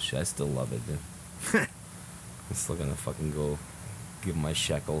bunch of cool shit. I still love it, dude. I'm still gonna fucking go give my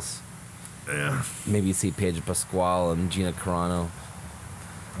shekels. Yeah. Maybe see Pedro Pascual and Gina Carano.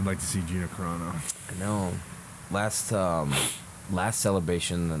 I'd like to see Gina Carano. I know. Last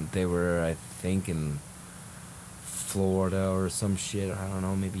celebration, they were, I think, in Florida or some shit. I don't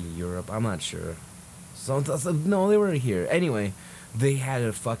know, maybe Europe. I'm not sure. No, they were here. Anyway, they had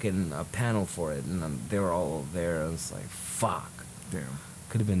a fucking panel for it, and they were all there. And it's like, fuck. Damn.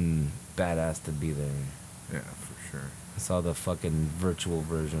 Could have been badass to be there. Yeah, for sure. I saw the fucking virtual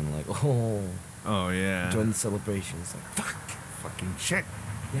version, like, oh yeah. Join the celebration. It's like, fuck. Fucking shit.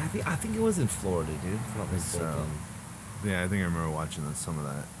 Yeah, I think it was in Florida, dude. If I'm not mistaken. Yeah, I think I remember watching some of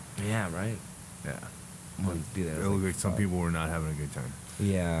that. Yeah, right. Yeah. Wanted to be there. It looked like some people were not having a good time.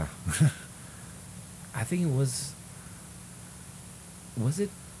 Yeah. I think it was. Was it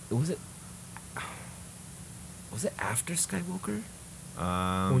after Skywalker?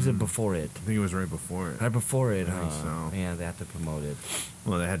 Or was it before it? I think it was right before it. Right before it, I think so. Yeah, they had to promote it.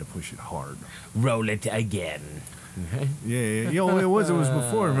 Well, they had to push it hard. Roll it again. Yeah. Yo, it was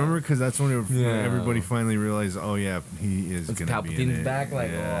before, remember? Because that's when everybody finally realized, oh, yeah, he is going to be in it. Palpatine's back,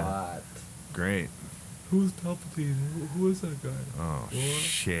 like, yeah. what? Great. Who's Palpatine? Who is that guy? Oh,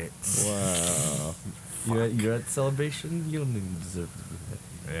 shit. Wow. You're at Celebration? You don't even deserve to be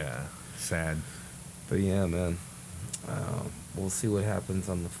there. Yeah. Sad. But yeah, man. We'll see what happens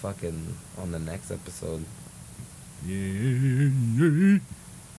on the next episode. Yeah.